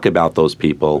to talk about those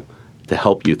people to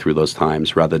help you through those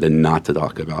times rather than not to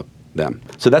talk about them.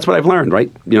 So that's what I've learned,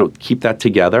 right? Keep that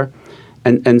together.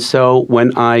 And so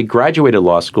when I graduated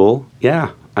law school,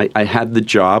 I had the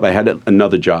job. I had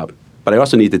another job. But I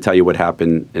also need to tell you what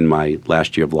happened in my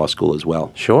last year of law school as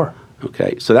well. Sure.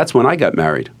 Okay, so that's when I got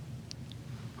married.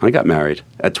 I got married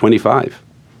at 25.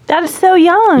 That is so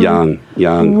young.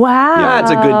 Young. Wow.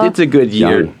 Yeah, It's a good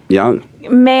year. Young.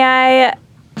 May I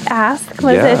ask,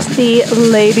 was Yeah. it the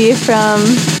lady from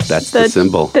That's the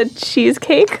symbol. The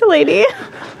cheesecake lady?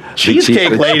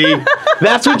 Cheesecake lady.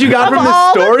 That's what you got from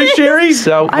this story, Sherry?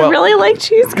 So, I really like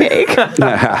cheesecake.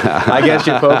 I guess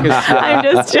you focus. I'm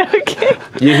just joking.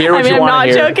 You hear what you want to I'm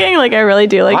hear. not joking. Like, I really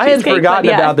do like I had cheesecake. forgotten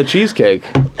but yeah. about the cheesecake.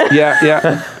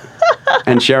 Yeah.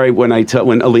 And Sherry, when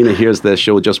Alina hears this,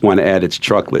 she'll just want to add it's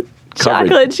chocolate.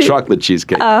 Chocolate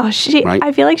cheesecake. Oh, Right?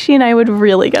 I feel like she and I would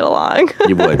really get along.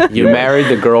 You would. You married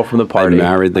the girl from the party. I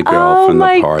married the girl from the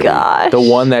party. Oh, my gosh. The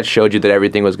one that showed you that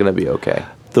everything was going to be okay.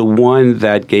 The one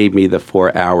that gave me the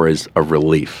 4 hours of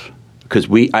relief. Because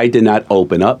I did not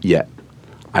open up yet.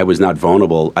 I was not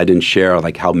vulnerable. I didn't share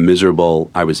like how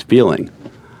miserable I was feeling.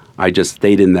 I just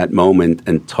stayed in that moment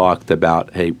and talked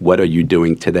about, hey, what are you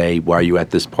doing today? Why are you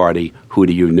at this party? Who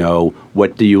do you know?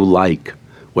 What do you like?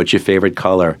 What's your favorite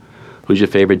color? Who's your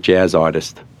favorite jazz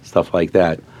artist? Stuff like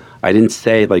that. I didn't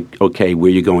say like, okay, where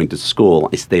are you going to school?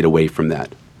 I stayed away from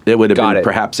that. It would have been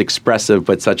perhaps expressive,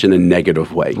 but such in a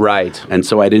negative way. Right. And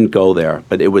so I didn't go there.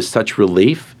 But it was such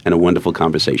relief and a wonderful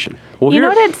conversation. Well, You know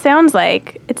what it sounds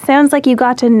like? It sounds like you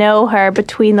got to know her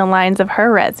between the lines of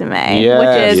her resume, Yes.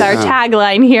 which is our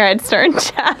tagline here at Stern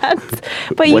Chats.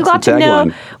 But you What's got the to know,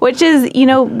 tagline? which is,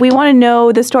 we want to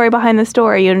know the story behind the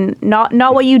story.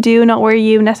 Not what you do, not where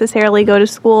you necessarily go to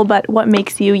school, but what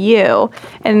makes you you.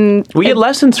 And We get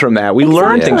lessons from that. We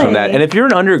learn things from that. Exactly. And if you're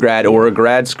an undergrad or a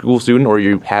grad school student or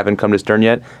you haven't come to Stern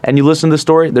yet and you listen to the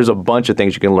story, there's a bunch of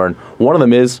things you can learn. One of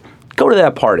them is go to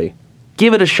that party.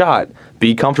 Give it a shot.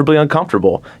 Be comfortably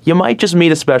uncomfortable. You might just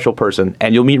meet a special person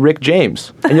and you'll meet Rick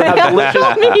James. And you'll have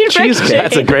delicious cheesecake.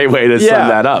 That's a great way to sum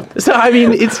that up. So, I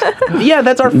mean,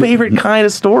 that's our favorite kind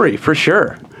of story for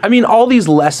sure. I mean, all these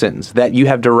lessons that you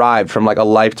have derived from like a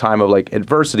lifetime of like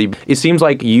adversity, it seems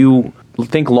like you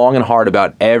think long and hard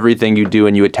about everything you do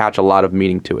and you attach a lot of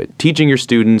meaning to it. Teaching your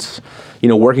students,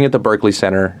 working at the Berkeley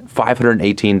Center,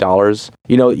 $518.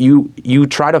 You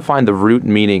try to find the root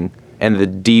meaning and the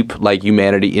deep like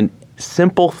humanity in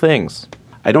simple things.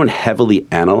 I don't heavily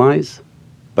analyze,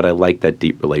 but I like that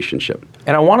deep relationship.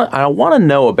 And I want to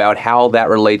know about how that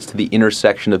relates to the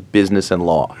intersection of business and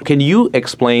law. Can you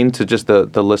explain to just the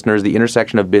listeners the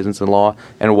intersection of business and law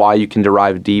and why you can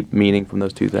derive deep meaning from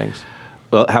those two things?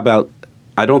 Well, how about,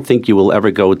 I don't think you will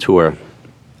ever go to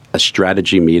a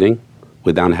strategy meeting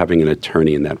without having an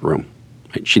attorney in that room.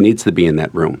 Right? She needs to be in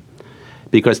that room.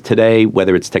 Because today,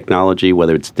 whether it's technology,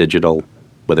 whether it's digital,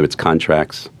 whether it's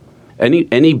contracts,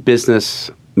 any business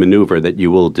maneuver that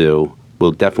you will do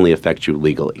will definitely affect you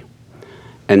legally.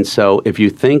 And so if you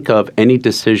think of any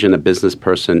decision a business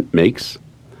person makes,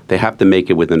 they have to make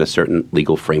it within a certain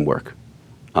legal framework.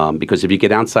 Because if you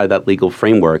get outside that legal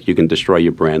framework, you can destroy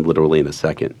your brand literally in a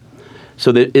second.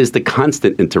 So there is the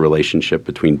constant interrelationship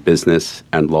between business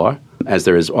and law, as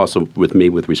there is also with me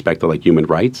with respect to like human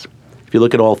rights. If you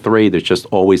look at all three, there's just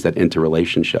always that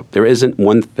interrelationship. There isn't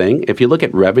one thing. If you look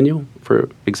at revenue, for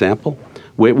example,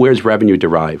 where's revenue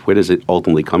derived? Where does it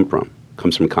ultimately come from? It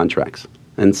comes from contracts.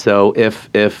 And so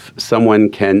if someone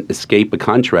can escape a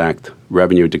contract,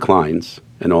 revenue declines,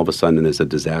 and all of a sudden there's a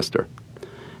disaster.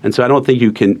 And so I don't think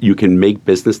you can make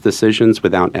business decisions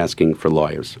without asking for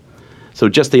lawyers. So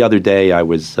just the other day,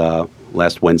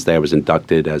 last Wednesday, I was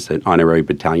inducted as an honorary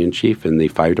battalion chief in the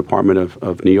fire department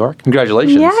of New York.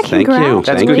 Congratulations. Yeah, Thank you.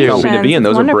 That's a good company to be in.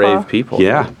 Those are brave people.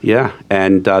 Yeah.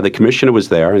 And the commissioner was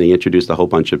there, and he introduced a whole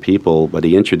bunch of people, but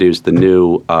he introduced the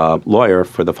new lawyer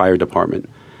for the fire department.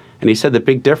 And he said the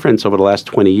big difference over the last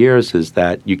 20 years is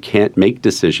that you can't make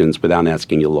decisions without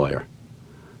asking your lawyer,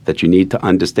 that you need to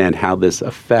understand how this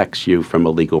affects you from a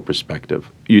legal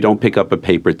perspective. You don't pick up a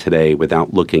paper today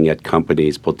without looking at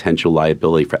companies' potential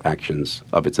liability for actions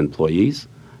of its employees,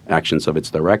 actions of its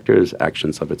directors,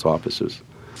 actions of its officers.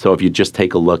 So if you just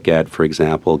take a look at, for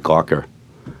example, Gawker,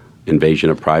 invasion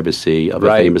of privacy of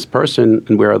a famous person,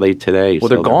 and where are they today? Well,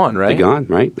 they're gone, right? They're gone,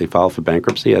 right? They filed for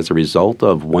bankruptcy as a result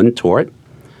of one tort.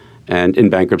 And in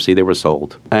bankruptcy, they were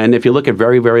sold. And if you look at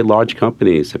very, very large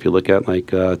companies, if you look at like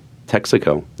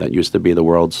Texaco, that used to be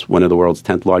one of the world's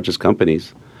 10th largest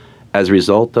companies, as a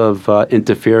result of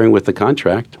interfering with the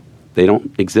contract, they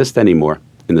don't exist anymore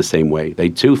in the same way. They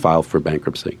too filed for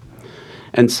bankruptcy.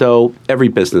 And so every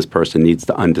business person needs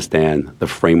to understand the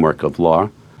framework of law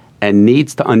and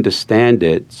needs to understand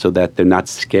it so that they're not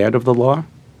scared of the law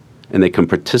and they can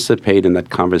participate in that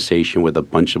conversation with a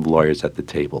bunch of lawyers at the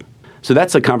table. So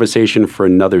that's a conversation for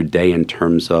another day in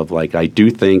terms of, like, I do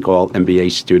think all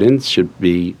MBA students should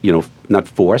be, not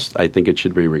forced. I think it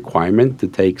should be a requirement to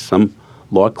take some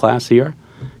law class here,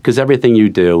 because everything you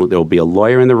do, there will be a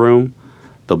lawyer in the room,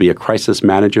 there'll be a crisis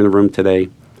manager in the room today,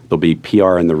 there'll be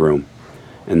PR in the room.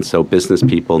 And so business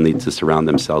people need to surround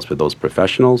themselves with those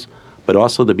professionals, but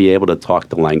also to be able to talk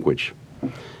the language.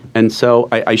 And so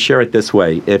I share it this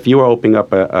way. If you were opening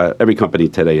up every company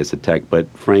today is a tech, but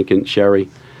Frank and Sherry,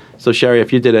 so Sherry,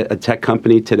 if you did a tech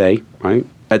company today, right,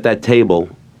 at that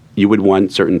table, you would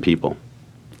want certain people.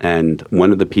 And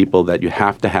one of the people that you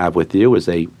have to have with you is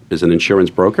an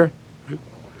insurance broker.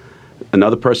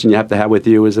 Another person you have to have with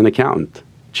you is an accountant,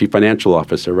 chief financial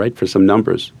officer, right, for some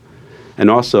numbers. And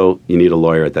also, you need a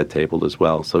lawyer at that table as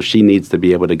well. So she needs to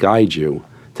be able to guide you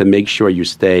to make sure you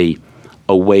stay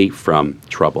away from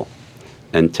trouble.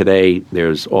 And today,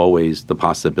 there's always the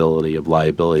possibility of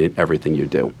liability in everything you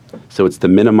do. So it's to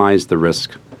minimize the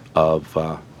risk of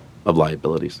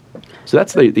liabilities. So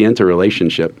that's the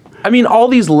interrelationship. I mean, all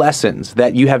these lessons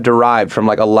that you have derived from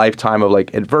like a lifetime of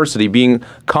like adversity, being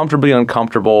comfortably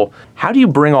uncomfortable, how do you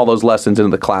bring all those lessons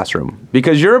into the classroom?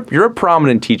 Because you're a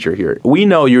prominent teacher here. We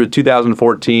know you're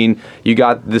 2014, you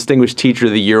got Distinguished Teacher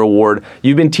of the Year award.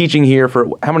 You've been teaching here for,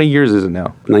 how many years is it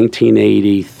now?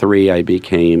 1983, I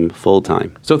became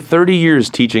full-time. So 30 years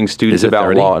teaching students about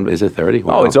 30? law. Is it 30?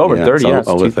 Wow. Oh, it's over 30, yeah. It's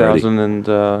over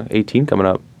 2018 coming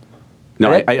up.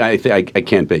 No, I think I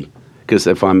can't be. Because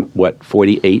if I'm,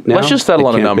 48 now? Let's just settle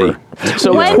on a number.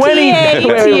 So 28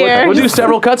 years. We'll do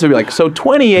several cuts. We'll be like, so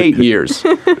 28 years.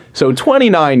 So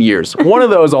 29 years. One of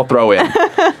those I'll throw in.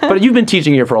 But you've been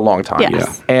teaching here for a long time.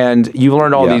 Yes. Yeah. And you've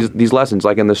learned all these lessons,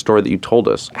 like in the story that you told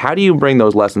us. How do you bring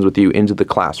those lessons with you into the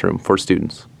classroom for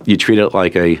students? You treat it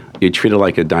like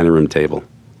a dining room table.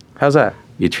 How's that?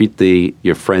 You treat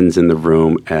your friends in the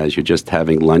room as you're just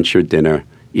having lunch or dinner,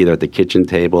 either at the kitchen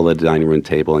table or the dining room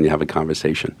table, and you have a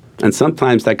conversation. And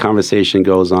sometimes that conversation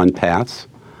goes on paths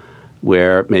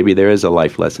where maybe there is a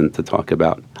life lesson to talk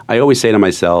about. I always say to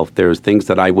myself, there's things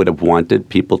that I would have wanted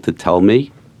people to tell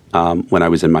me when I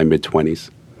was in my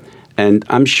mid-20s. And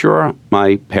I'm sure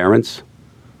my parents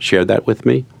shared that with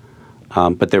me,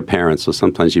 but they're parents, so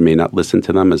sometimes you may not listen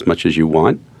to them as much as you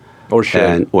want. Or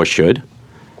should.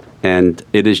 And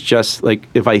it is just like,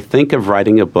 if I think of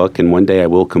writing a book and one day I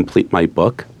will complete my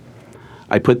book,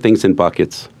 I put things in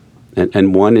buckets.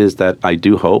 And one is that I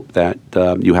do hope that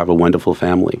you have a wonderful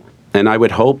family. And I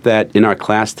would hope that in our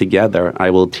class together, I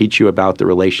will teach you about the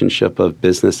relationship of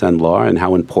business and law and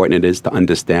how important it is to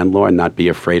understand law and not be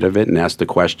afraid of it and ask the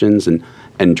questions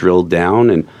and drill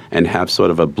down and have sort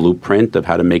of a blueprint of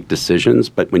how to make decisions.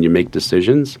 But when you make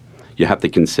decisions, you have to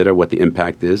consider what the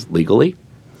impact is legally.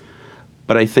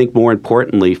 But I think more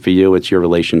importantly for you, it's your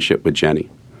relationship with Jenny.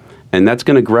 And that's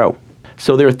going to grow.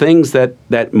 So there are things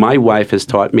that my wife has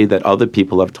taught me, that other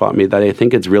people have taught me, that I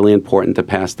think it's really important to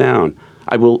pass down.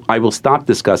 I will stop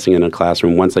discussing in a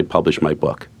classroom once I publish my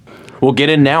book. We'll get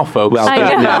in now, folks. Well,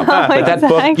 now. But that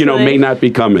book, may not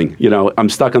be coming. I'm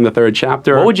stuck on the 3rd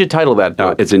chapter. What would you title that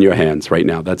book? It's in your hands right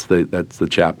now. That's the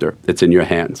chapter. It's in your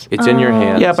hands. It's in your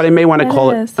hands. Yeah, but I may want to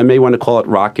call it. I may want to call it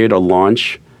Rocket or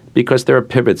Launch, because there are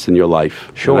pivots in your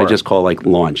life. Sure. And I just call like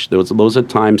launch. Those are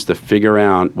times to figure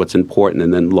out what's important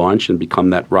and then launch and become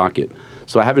that rocket.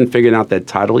 So I haven't figured out that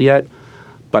title yet,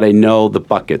 but I know the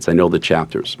buckets. I know the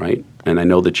chapters, right? And I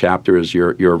know the chapter is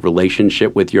your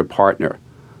relationship with your partner,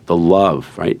 the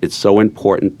love, right? It's so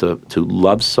important to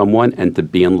love someone and to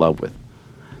be in love with.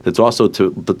 It's also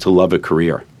to love a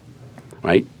career,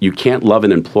 right? You can't love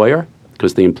an employer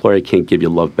because the employer can't give you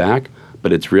love back,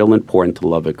 but it's real important to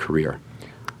love a career.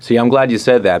 See, I'm glad you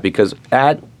said that, because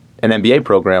at an MBA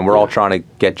program, we're all trying to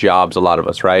get jobs, a lot of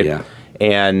us, right? Yeah.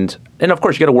 And of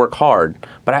course, you got to work hard.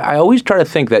 But I always try to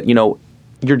think that,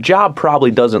 your job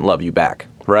probably doesn't love you back,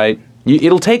 right?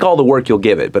 It'll take all the work you'll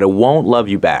give it, but it won't love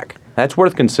you back. That's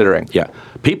worth considering. Yeah.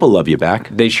 People love you back.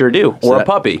 They sure do. Or a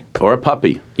puppy. Or a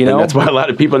puppy. And that's why a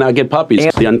lot of people now get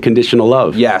puppies. The unconditional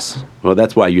love. Yes. Well,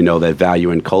 that's why that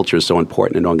value and culture is so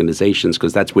important in organizations,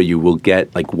 because that's where you will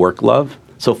get like work love.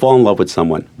 So fall in love with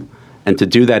someone. And to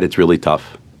do that, it's really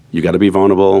tough. You got to be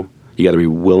vulnerable. You got to be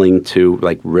willing to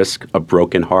risk a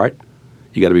broken heart.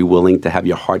 You got to be willing to have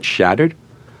your heart shattered.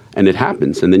 And it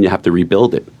happens. And then you have to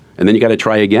rebuild it. And then you got to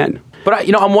try again. But,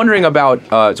 I'm wondering about,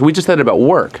 so we just said about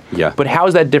work. Yeah. But how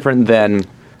is that different than,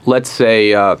 let's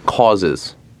say,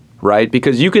 causes, right?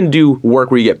 Because you can do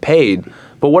work where you get paid.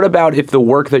 But what about if the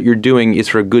work that you're doing is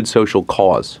for a good social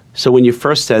cause? So when you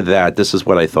first said that, this is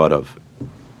what I thought of.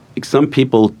 Some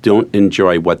people don't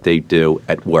enjoy what they do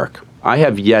at work. I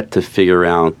have yet to figure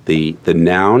out the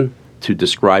noun to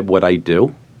describe what I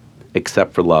do,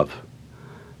 except for love.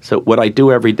 So what I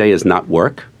do every day is not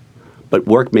work, but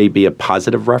work may be a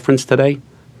positive reference today.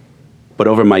 But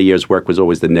over my years, work was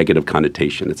always the negative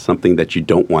connotation. It's something that you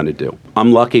don't want to do.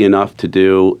 I'm lucky enough to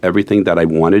do everything that I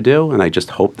want to do, and I just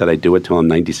hope that I do it till I'm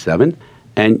 97.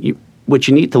 And what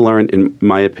you need to learn, in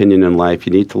my opinion, in life,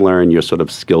 you need to learn your sort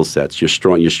of skill sets, your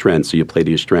strengths, so you play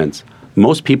to your strengths.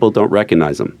 Most people don't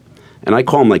recognize them. And I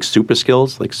call them like super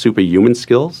skills, like superhuman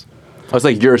skills. Oh, it's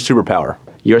like you're a superpower.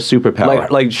 Your superpower.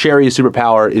 Like Sherry's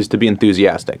superpower is to be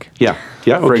enthusiastic. Yeah.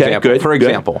 For Okay. example. Good. For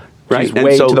example. Right. She's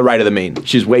way to the right of the mean.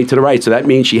 She's way to the right. So that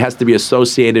means she has to be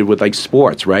associated with like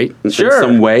sports, right? Sure. In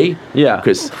some way. Yeah.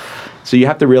 So you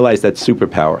have to realize that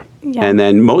superpower. Yeah. And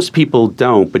then most people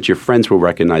don't, but your friends will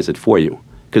recognize it for you.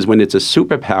 Because when it's a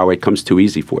superpower, it comes too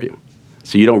easy for you.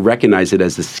 So you don't recognize it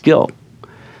as a skill.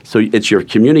 So it's your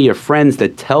community of friends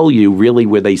that tell you really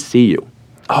where they see you.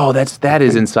 Oh, that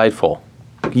is insightful.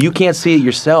 You can't see it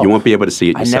yourself. You won't be able to see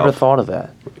it yourself. I never thought of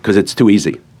that. Because it's too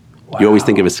easy. Wow. You always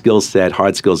think of a skill set,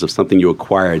 hard skills, of something you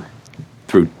acquired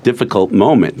through difficult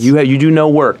moments. You do no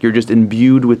work. You're just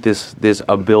imbued with this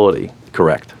ability.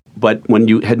 Correct. But when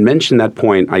you had mentioned that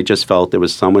point, I just felt there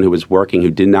was someone who was working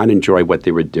who did not enjoy what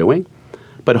they were doing.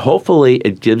 But hopefully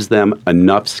it gives them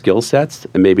enough skill sets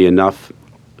and maybe enough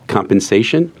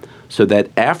compensation so that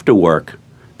after work,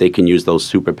 they can use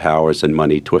those superpowers and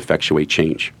money to effectuate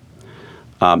change.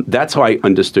 That's how I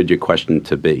understood your question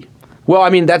to be. Well, I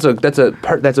mean, that's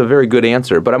a very good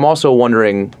answer. But I'm also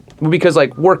wondering, because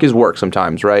like work is work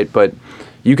sometimes, right? But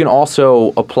you can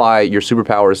also apply your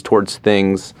superpowers towards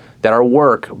things that are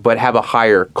work, but have a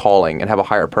higher calling and have a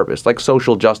higher purpose, like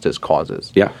social justice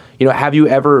causes. Yeah. Have you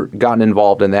ever gotten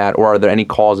involved in that, or are there any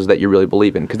causes that you really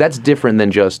believe in? Because that's different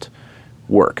than just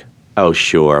work. Oh,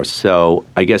 sure. So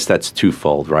I guess that's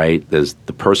twofold, right? There's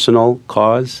the personal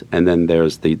cause, and then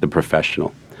there's the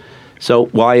professional. So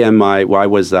why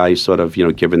was I sort of,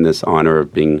 given this honor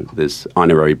of being this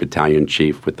honorary battalion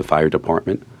chief with the fire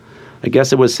department? I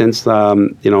guess it was since,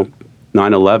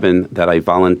 9/11 that I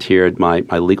volunteered my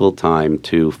legal time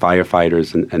to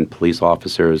firefighters and police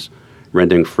officers,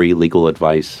 rendering free legal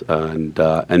advice and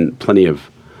plenty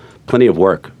of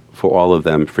work for all of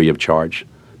them free of charge.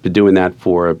 Been doing that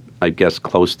for, I guess,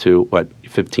 close to,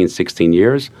 15, 16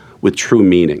 years with true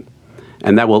meaning.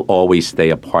 And that will always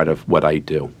stay a part of what I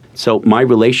do. So my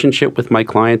relationship with my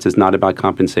clients is not about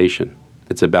compensation.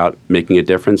 It's about making a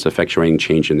difference, effectuating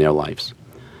change in their lives.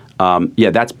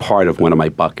 That's part of one of my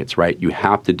buckets, right? You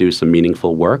have to do some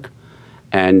meaningful work,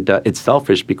 and it's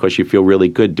selfish because you feel really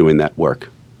good doing that work.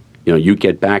 You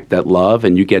get back that love,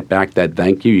 and you get back that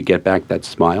thank you get back that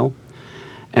smile.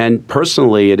 And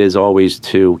personally, it is always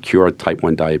to cure type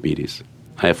 1 diabetes.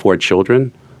 I have 4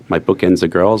 children. My bookends are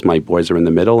girls. My boys are in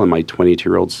the middle, and my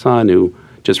 22-year-old son, who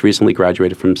just recently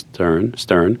graduated from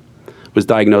Stern, was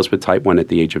diagnosed with type 1 at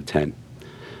the age of 10.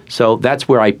 So that's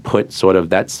where I put sort of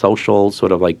that social,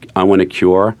 sort of like, I want to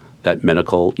cure that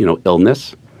medical,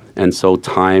 illness. And so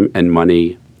time and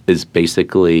money is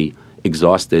basically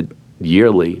exhausted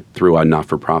yearly through our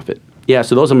not-for-profit. Yeah,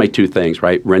 so those are my 2 things,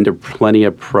 right? Render plenty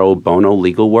of pro bono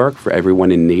legal work for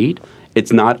everyone in need.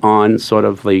 It's not on sort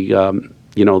of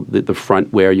the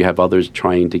front where you have others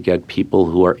trying to get people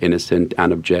who are innocent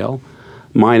out of jail.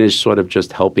 Mine is sort of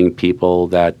just helping people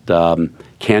that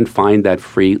can't find that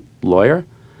free lawyer,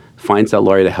 finds that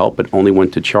lawyer to help, but only one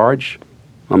to charge.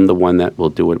 I'm the one that will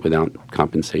do it without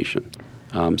compensation.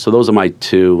 So those are my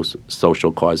 2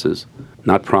 social causes.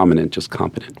 Not prominent, just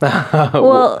competent.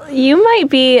 Well, you might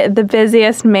be the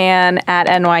busiest man at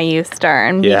NYU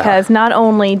Stern because not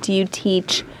only do you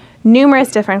teach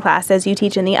numerous different classes, you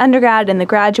teach in the undergrad and the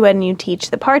graduate, and you teach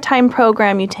the part-time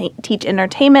program, you teach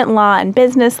entertainment law and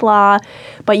business law,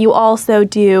 but you also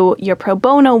do your pro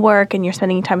bono work and you're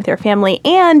spending time with your family,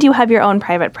 and you have your own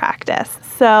private practice.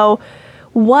 So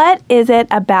what is it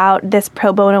about this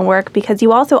pro bono work, because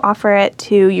you also offer it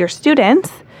to your students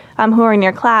who are in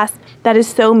your class, that is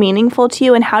so meaningful to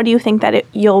you, and how do you think that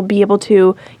you'll be able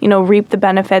to, reap the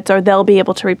benefits, or they'll be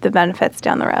able to reap the benefits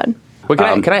down the road? Well,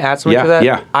 can I add something to that?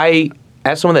 Yeah.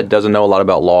 As someone that doesn't know a lot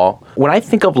about law, when I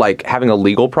think of like having a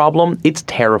legal problem, it's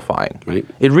terrifying. Right.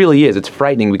 It really is. It's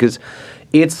frightening because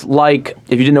it's like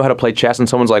if you didn't know how to play chess and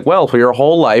someone's like, well, for your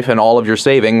whole life and all of your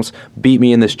savings, beat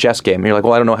me in this chess game. And you're like,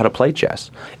 well, I don't know how to play chess.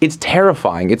 It's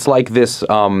terrifying. It's like this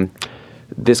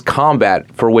this combat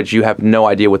for which you have no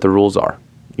idea what the rules are,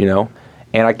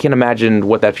 And I can't imagine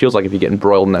what that feels like if you get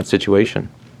embroiled in that situation.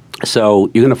 So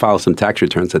you're going to file some tax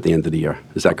returns at the end of the year.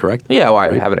 Is that correct? Yeah, well,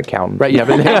 I have an accountant. Right, you have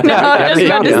an accountant. No, I was just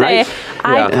about to say,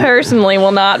 I personally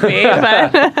will not be.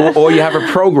 But or you have a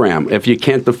program. If you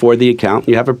can't afford the account,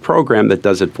 you have a program that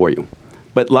does it for you.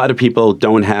 But a lot of people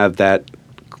don't have that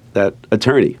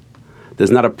attorney.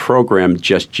 There's not a program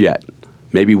just yet.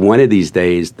 Maybe one of these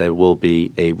days there will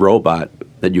be a robot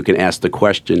that you can ask the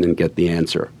question and get the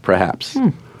answer. Perhaps.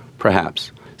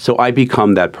 Perhaps. So I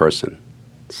become that person.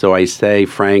 So I say,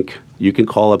 Frank, you can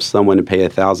call up someone and pay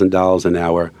 $1,000 an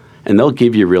hour, and they'll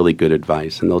give you really good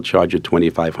advice, and they'll charge you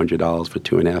 $2,500 for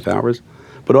 2.5 hours.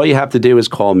 But all you have to do is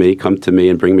call me, come to me,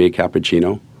 and bring me a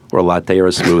cappuccino or a latte or a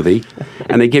smoothie,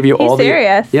 and they give you all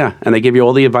and they give you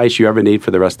all the advice you ever need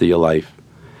for the rest of your life.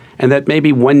 And that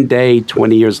maybe one day,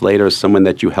 20 years later, someone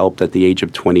that you helped at the age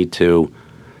of 22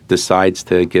 decides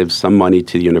to give some money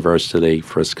to the university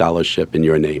for a scholarship in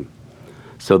your name.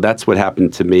 So that's what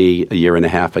happened to me a year and a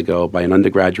half ago by an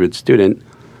undergraduate student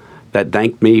that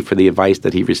thanked me for the advice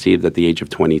that he received at the age of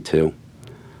 22.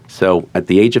 So at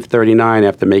the age of 39,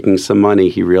 after making some money,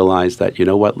 he realized that, you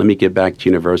know what, let me give back to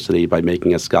university by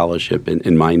making a scholarship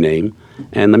in my name,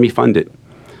 and let me fund it.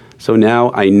 So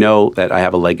now I know that I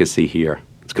have a legacy here.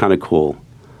 It's kind of cool.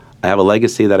 I have a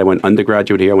legacy that I went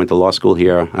undergraduate here, I went to law school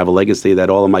here. I have a legacy that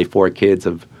all of my 4 kids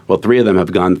 3 of them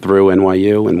have gone through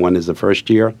NYU, and 1 is the first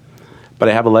year. But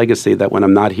I have a legacy that when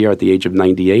I'm not here at the age of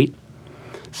 98,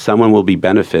 someone will be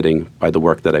benefiting by the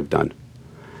work that I've done.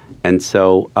 And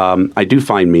so I do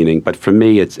find meaning, but for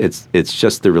me, it's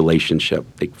just the relationship.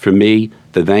 Like for me,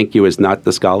 the thank you is not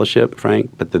the scholarship, Frank,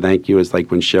 but the thank you is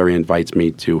like when Sherry invites me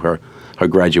to her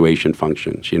graduation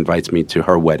function. She invites me to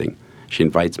her wedding. She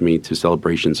invites me to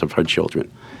celebrations of her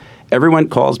children. Everyone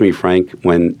calls me, Frank,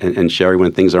 and Sherry,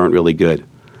 when things aren't really good.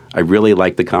 I really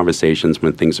like the conversations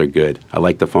when things are good. I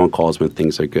like the phone calls when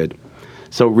things are good.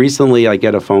 So recently I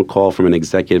get a phone call from an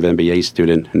executive MBA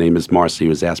student. Her name is Marcy,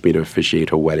 who has asked me to officiate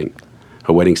her wedding.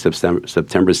 Her wedding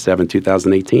September 7,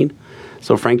 2018.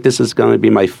 So Frank, this is going to be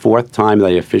my 4th time that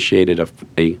I officiated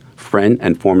a friend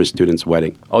and former student's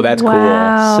wedding. Oh, that's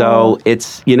Wow. cool. So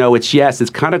it's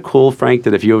kind of cool, Frank,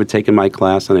 that if you ever taken my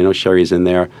class, and I know Sherry's in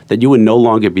there, that you would no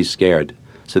longer be scared.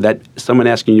 So that someone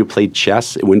asking you to play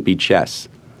chess, it wouldn't be chess.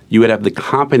 You would have the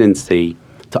competency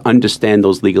to understand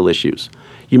those legal issues.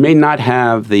 You may not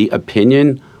have the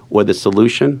opinion or the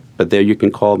solution, but there you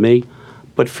can call me.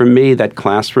 But for me, that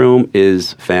classroom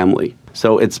is family.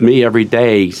 So it's me every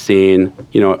day seeing,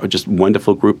 just a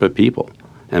wonderful group of people.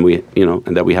 And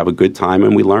and that we have a good time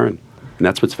and we learn. And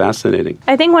that's what's fascinating.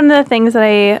 I think one of the things that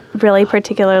I really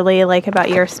particularly like about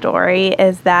your story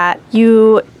is that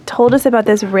you told us about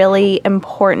this really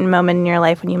important moment in your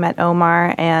life when you met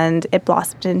Omar and it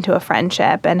blossomed into a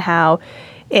friendship, and how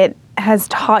it has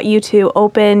taught you to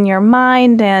open your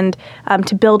mind and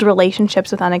to build relationships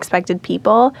with unexpected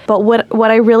people. But what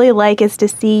I really like is to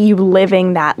see you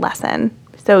living that lesson.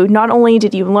 So not only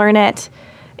did you learn it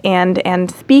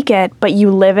and speak it, but you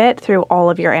live it through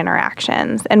all of your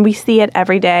interactions. And we see it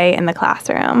every day in the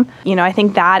classroom. You know, I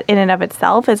think that in and of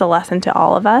itself is a lesson to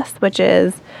all of us, which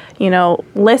is, you know,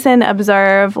 listen,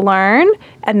 observe, learn,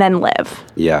 and then live.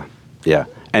 Yeah, yeah.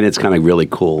 And it's kind of really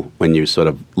cool when you sort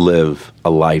of live a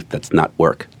life that's not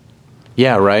work.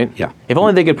 Yeah, right? Yeah. If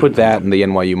only they could put that in the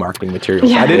NYU marketing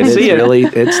materials. Yeah. I didn't see it.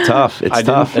 It's tough. It's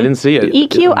tough. I didn't see it.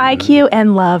 EQ, IQ,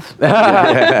 and love.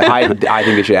 I think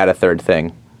they should add a third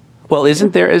thing. Well,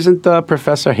 isn't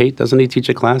Professor Haight, doesn't he teach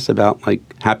a class about like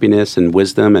happiness and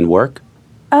wisdom and work?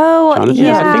 Oh, Jonathan?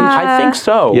 yeah. I think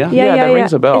so. Yeah. That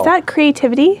rings a bell. Is that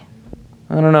creativity?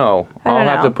 I don't know. I'll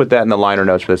have know. to put that in the liner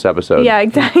notes for this episode. Yeah,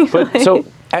 exactly. But so,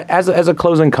 as a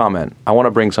closing comment, I want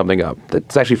to bring something up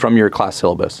that's actually from your class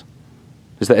syllabus.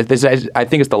 I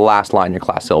think it's the last line in your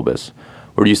class syllabus,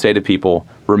 where you say to people,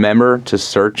 remember to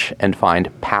search and find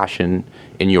passion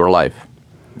in your life.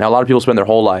 Now, a lot of people spend their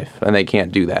whole life, and they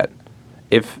can't do that.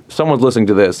 If someone's listening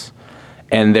to this,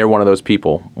 and they're one of those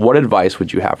people, what advice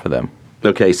would you have for them?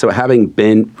 Okay, so having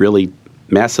been really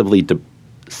massively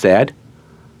sad,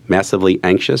 massively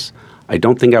anxious, I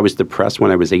don't think I was depressed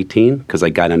when I was 18 because I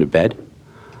got out of bed.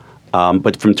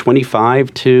 But from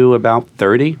 25 to about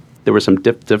 30, there were some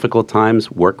difficult times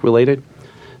work-related.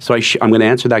 So I'm going to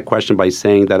answer that question by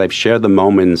saying that I've shared the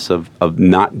moments of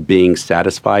not being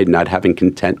satisfied, not having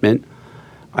contentment.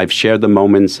 I've shared the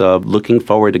moments of looking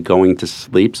forward to going to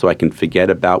sleep so I can forget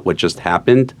about what just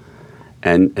happened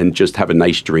and just have a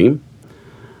nice dream.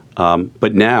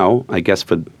 But now, I guess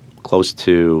for close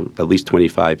to at least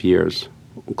 25 years,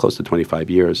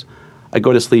 I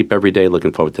go to sleep every day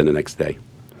looking forward to the next day.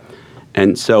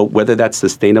 And so whether that's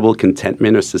sustainable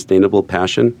contentment or sustainable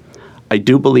passion, I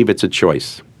do believe it's a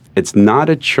choice. It's not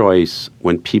a choice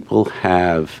when people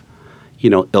have,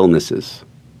 illnesses.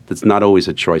 That's not always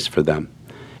a choice for them.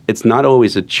 It's not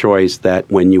always a choice that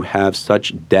when you have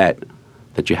such debt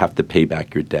that you have to pay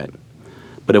back your debt.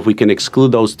 But if we can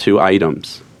exclude those two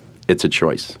items, it's a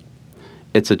choice.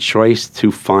 It's a choice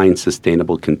to find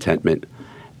sustainable contentment.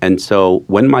 And so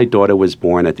when my daughter was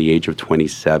born at the age of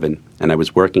 27, and I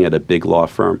was working at a big law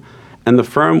firm, and the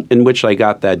firm in which I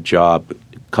got that job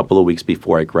a couple of weeks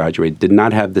before I graduated did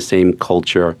not have the same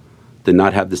culture, did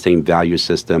not have the same value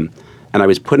system, and I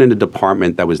was put in a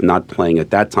department that was not playing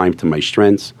at that time to my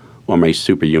strengths or my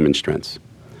superhuman strengths.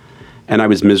 And I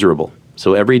was miserable.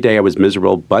 So every day I was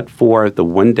miserable, but for the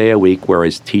one day a week where I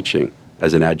was teaching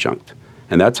as an adjunct.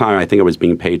 And that time I think I was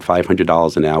being paid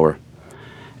 $500 an hour.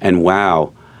 And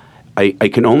wow, I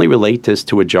can only relate this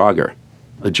to a jogger.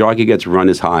 A jogger gets run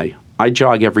as high. I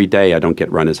jog every day, I don't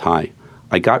get run as high.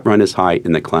 I got run as high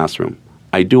in the classroom.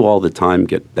 I do all the time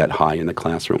get that high in the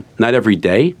classroom. Not every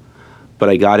day, but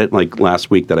I got it like last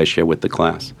week that I shared with the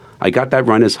class. I got that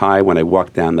run as high when I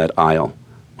walked down that aisle,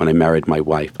 when I married my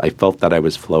wife. I felt that I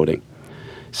was floating.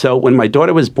 So when my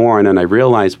daughter was born and I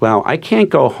realized, wow, I can't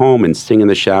go home and sing in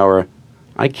the shower.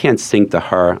 I can't sing to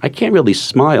her. I can't really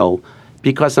smile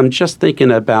because I'm just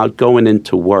thinking about going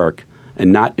into work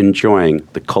and not enjoying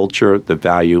the culture, the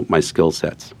value, my skill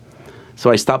sets.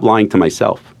 So I stopped lying to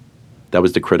myself. That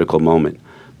was the critical moment.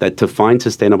 That to find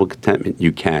sustainable contentment,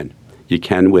 you can. You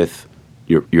can with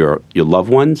your loved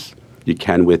ones. You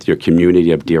can with your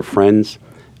community of dear friends.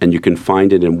 And you can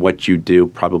find it in what you do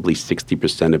probably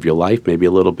 60% of your life, maybe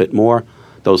a little bit more,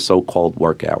 those so-called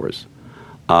work hours.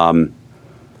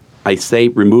 I say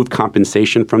remove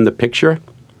compensation from the picture,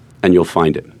 and you'll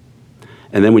find it.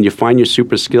 And then when you find your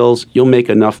super skills, you'll make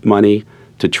enough money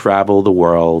to travel the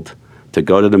world, to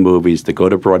go to the movies, to go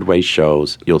to Broadway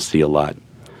shows. You'll see a lot.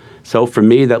 So for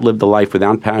me, that lived a life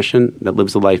without passion, that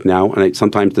lives a life now, and I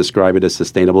sometimes describe it as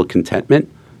sustainable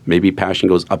contentment. Maybe passion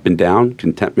goes up and down.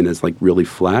 Contentment is like really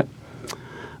flat.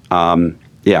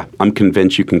 Yeah, I'm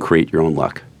convinced you can create your own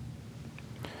luck.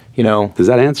 Does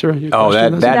that answer your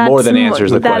question? That more than answers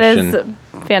the question. That is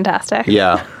fantastic.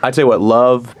 Yeah. I'd say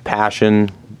love, passion,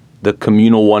 the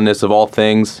communal oneness of all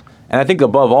things, and I think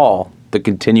above all, the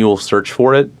continual search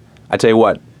for it. I tell you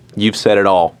what, you've said it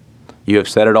all. You have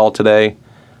said it all today.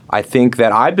 I think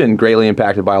that I've been greatly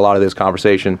impacted by a lot of this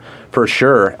conversation, for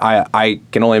sure. I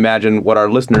can only imagine what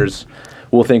our listeners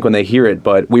will think when they hear it,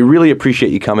 but we really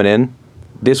appreciate you coming in.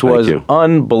 This was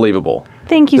unbelievable.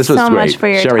 Thank you This was so great. much for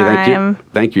your Sherry, time.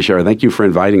 Thank you, Sherry. Thank you for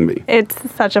inviting me. It's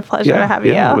such a pleasure to have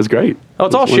you. Yeah, it was great. Oh,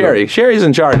 it's all Sherry. Sherry's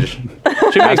in charge.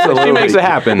 She makes it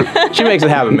happen. She makes it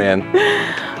happen, man.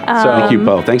 Thank you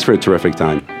both. Thanks for a terrific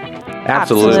time.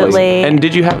 Absolutely. And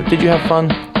did you have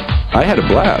fun? I had a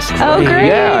blast. Oh, great.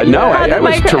 Yeah, no, it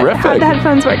was terrific. How'd the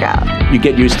headphones work out? You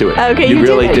get used to it. Okay, you you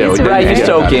do really get do. used to it. Right, you Yeah.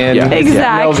 soak in. Yeah.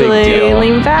 Exactly. No big deal.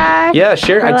 Lean back. Yeah,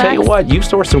 Sherry, I tell you relax. what, you've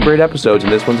sourced some great episodes,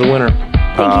 and this one's a winner.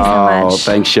 Thank you so Oh, much.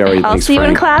 thanks, Sherry. I'll Thanks, see you in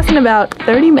Frank. class in about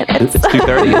 30 minutes. It's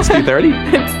 2:30? It's 2:30?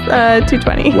 It's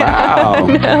 2:20. Wow.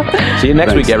 See you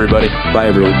next Thanks. week, everybody. Bye,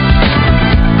 everyone.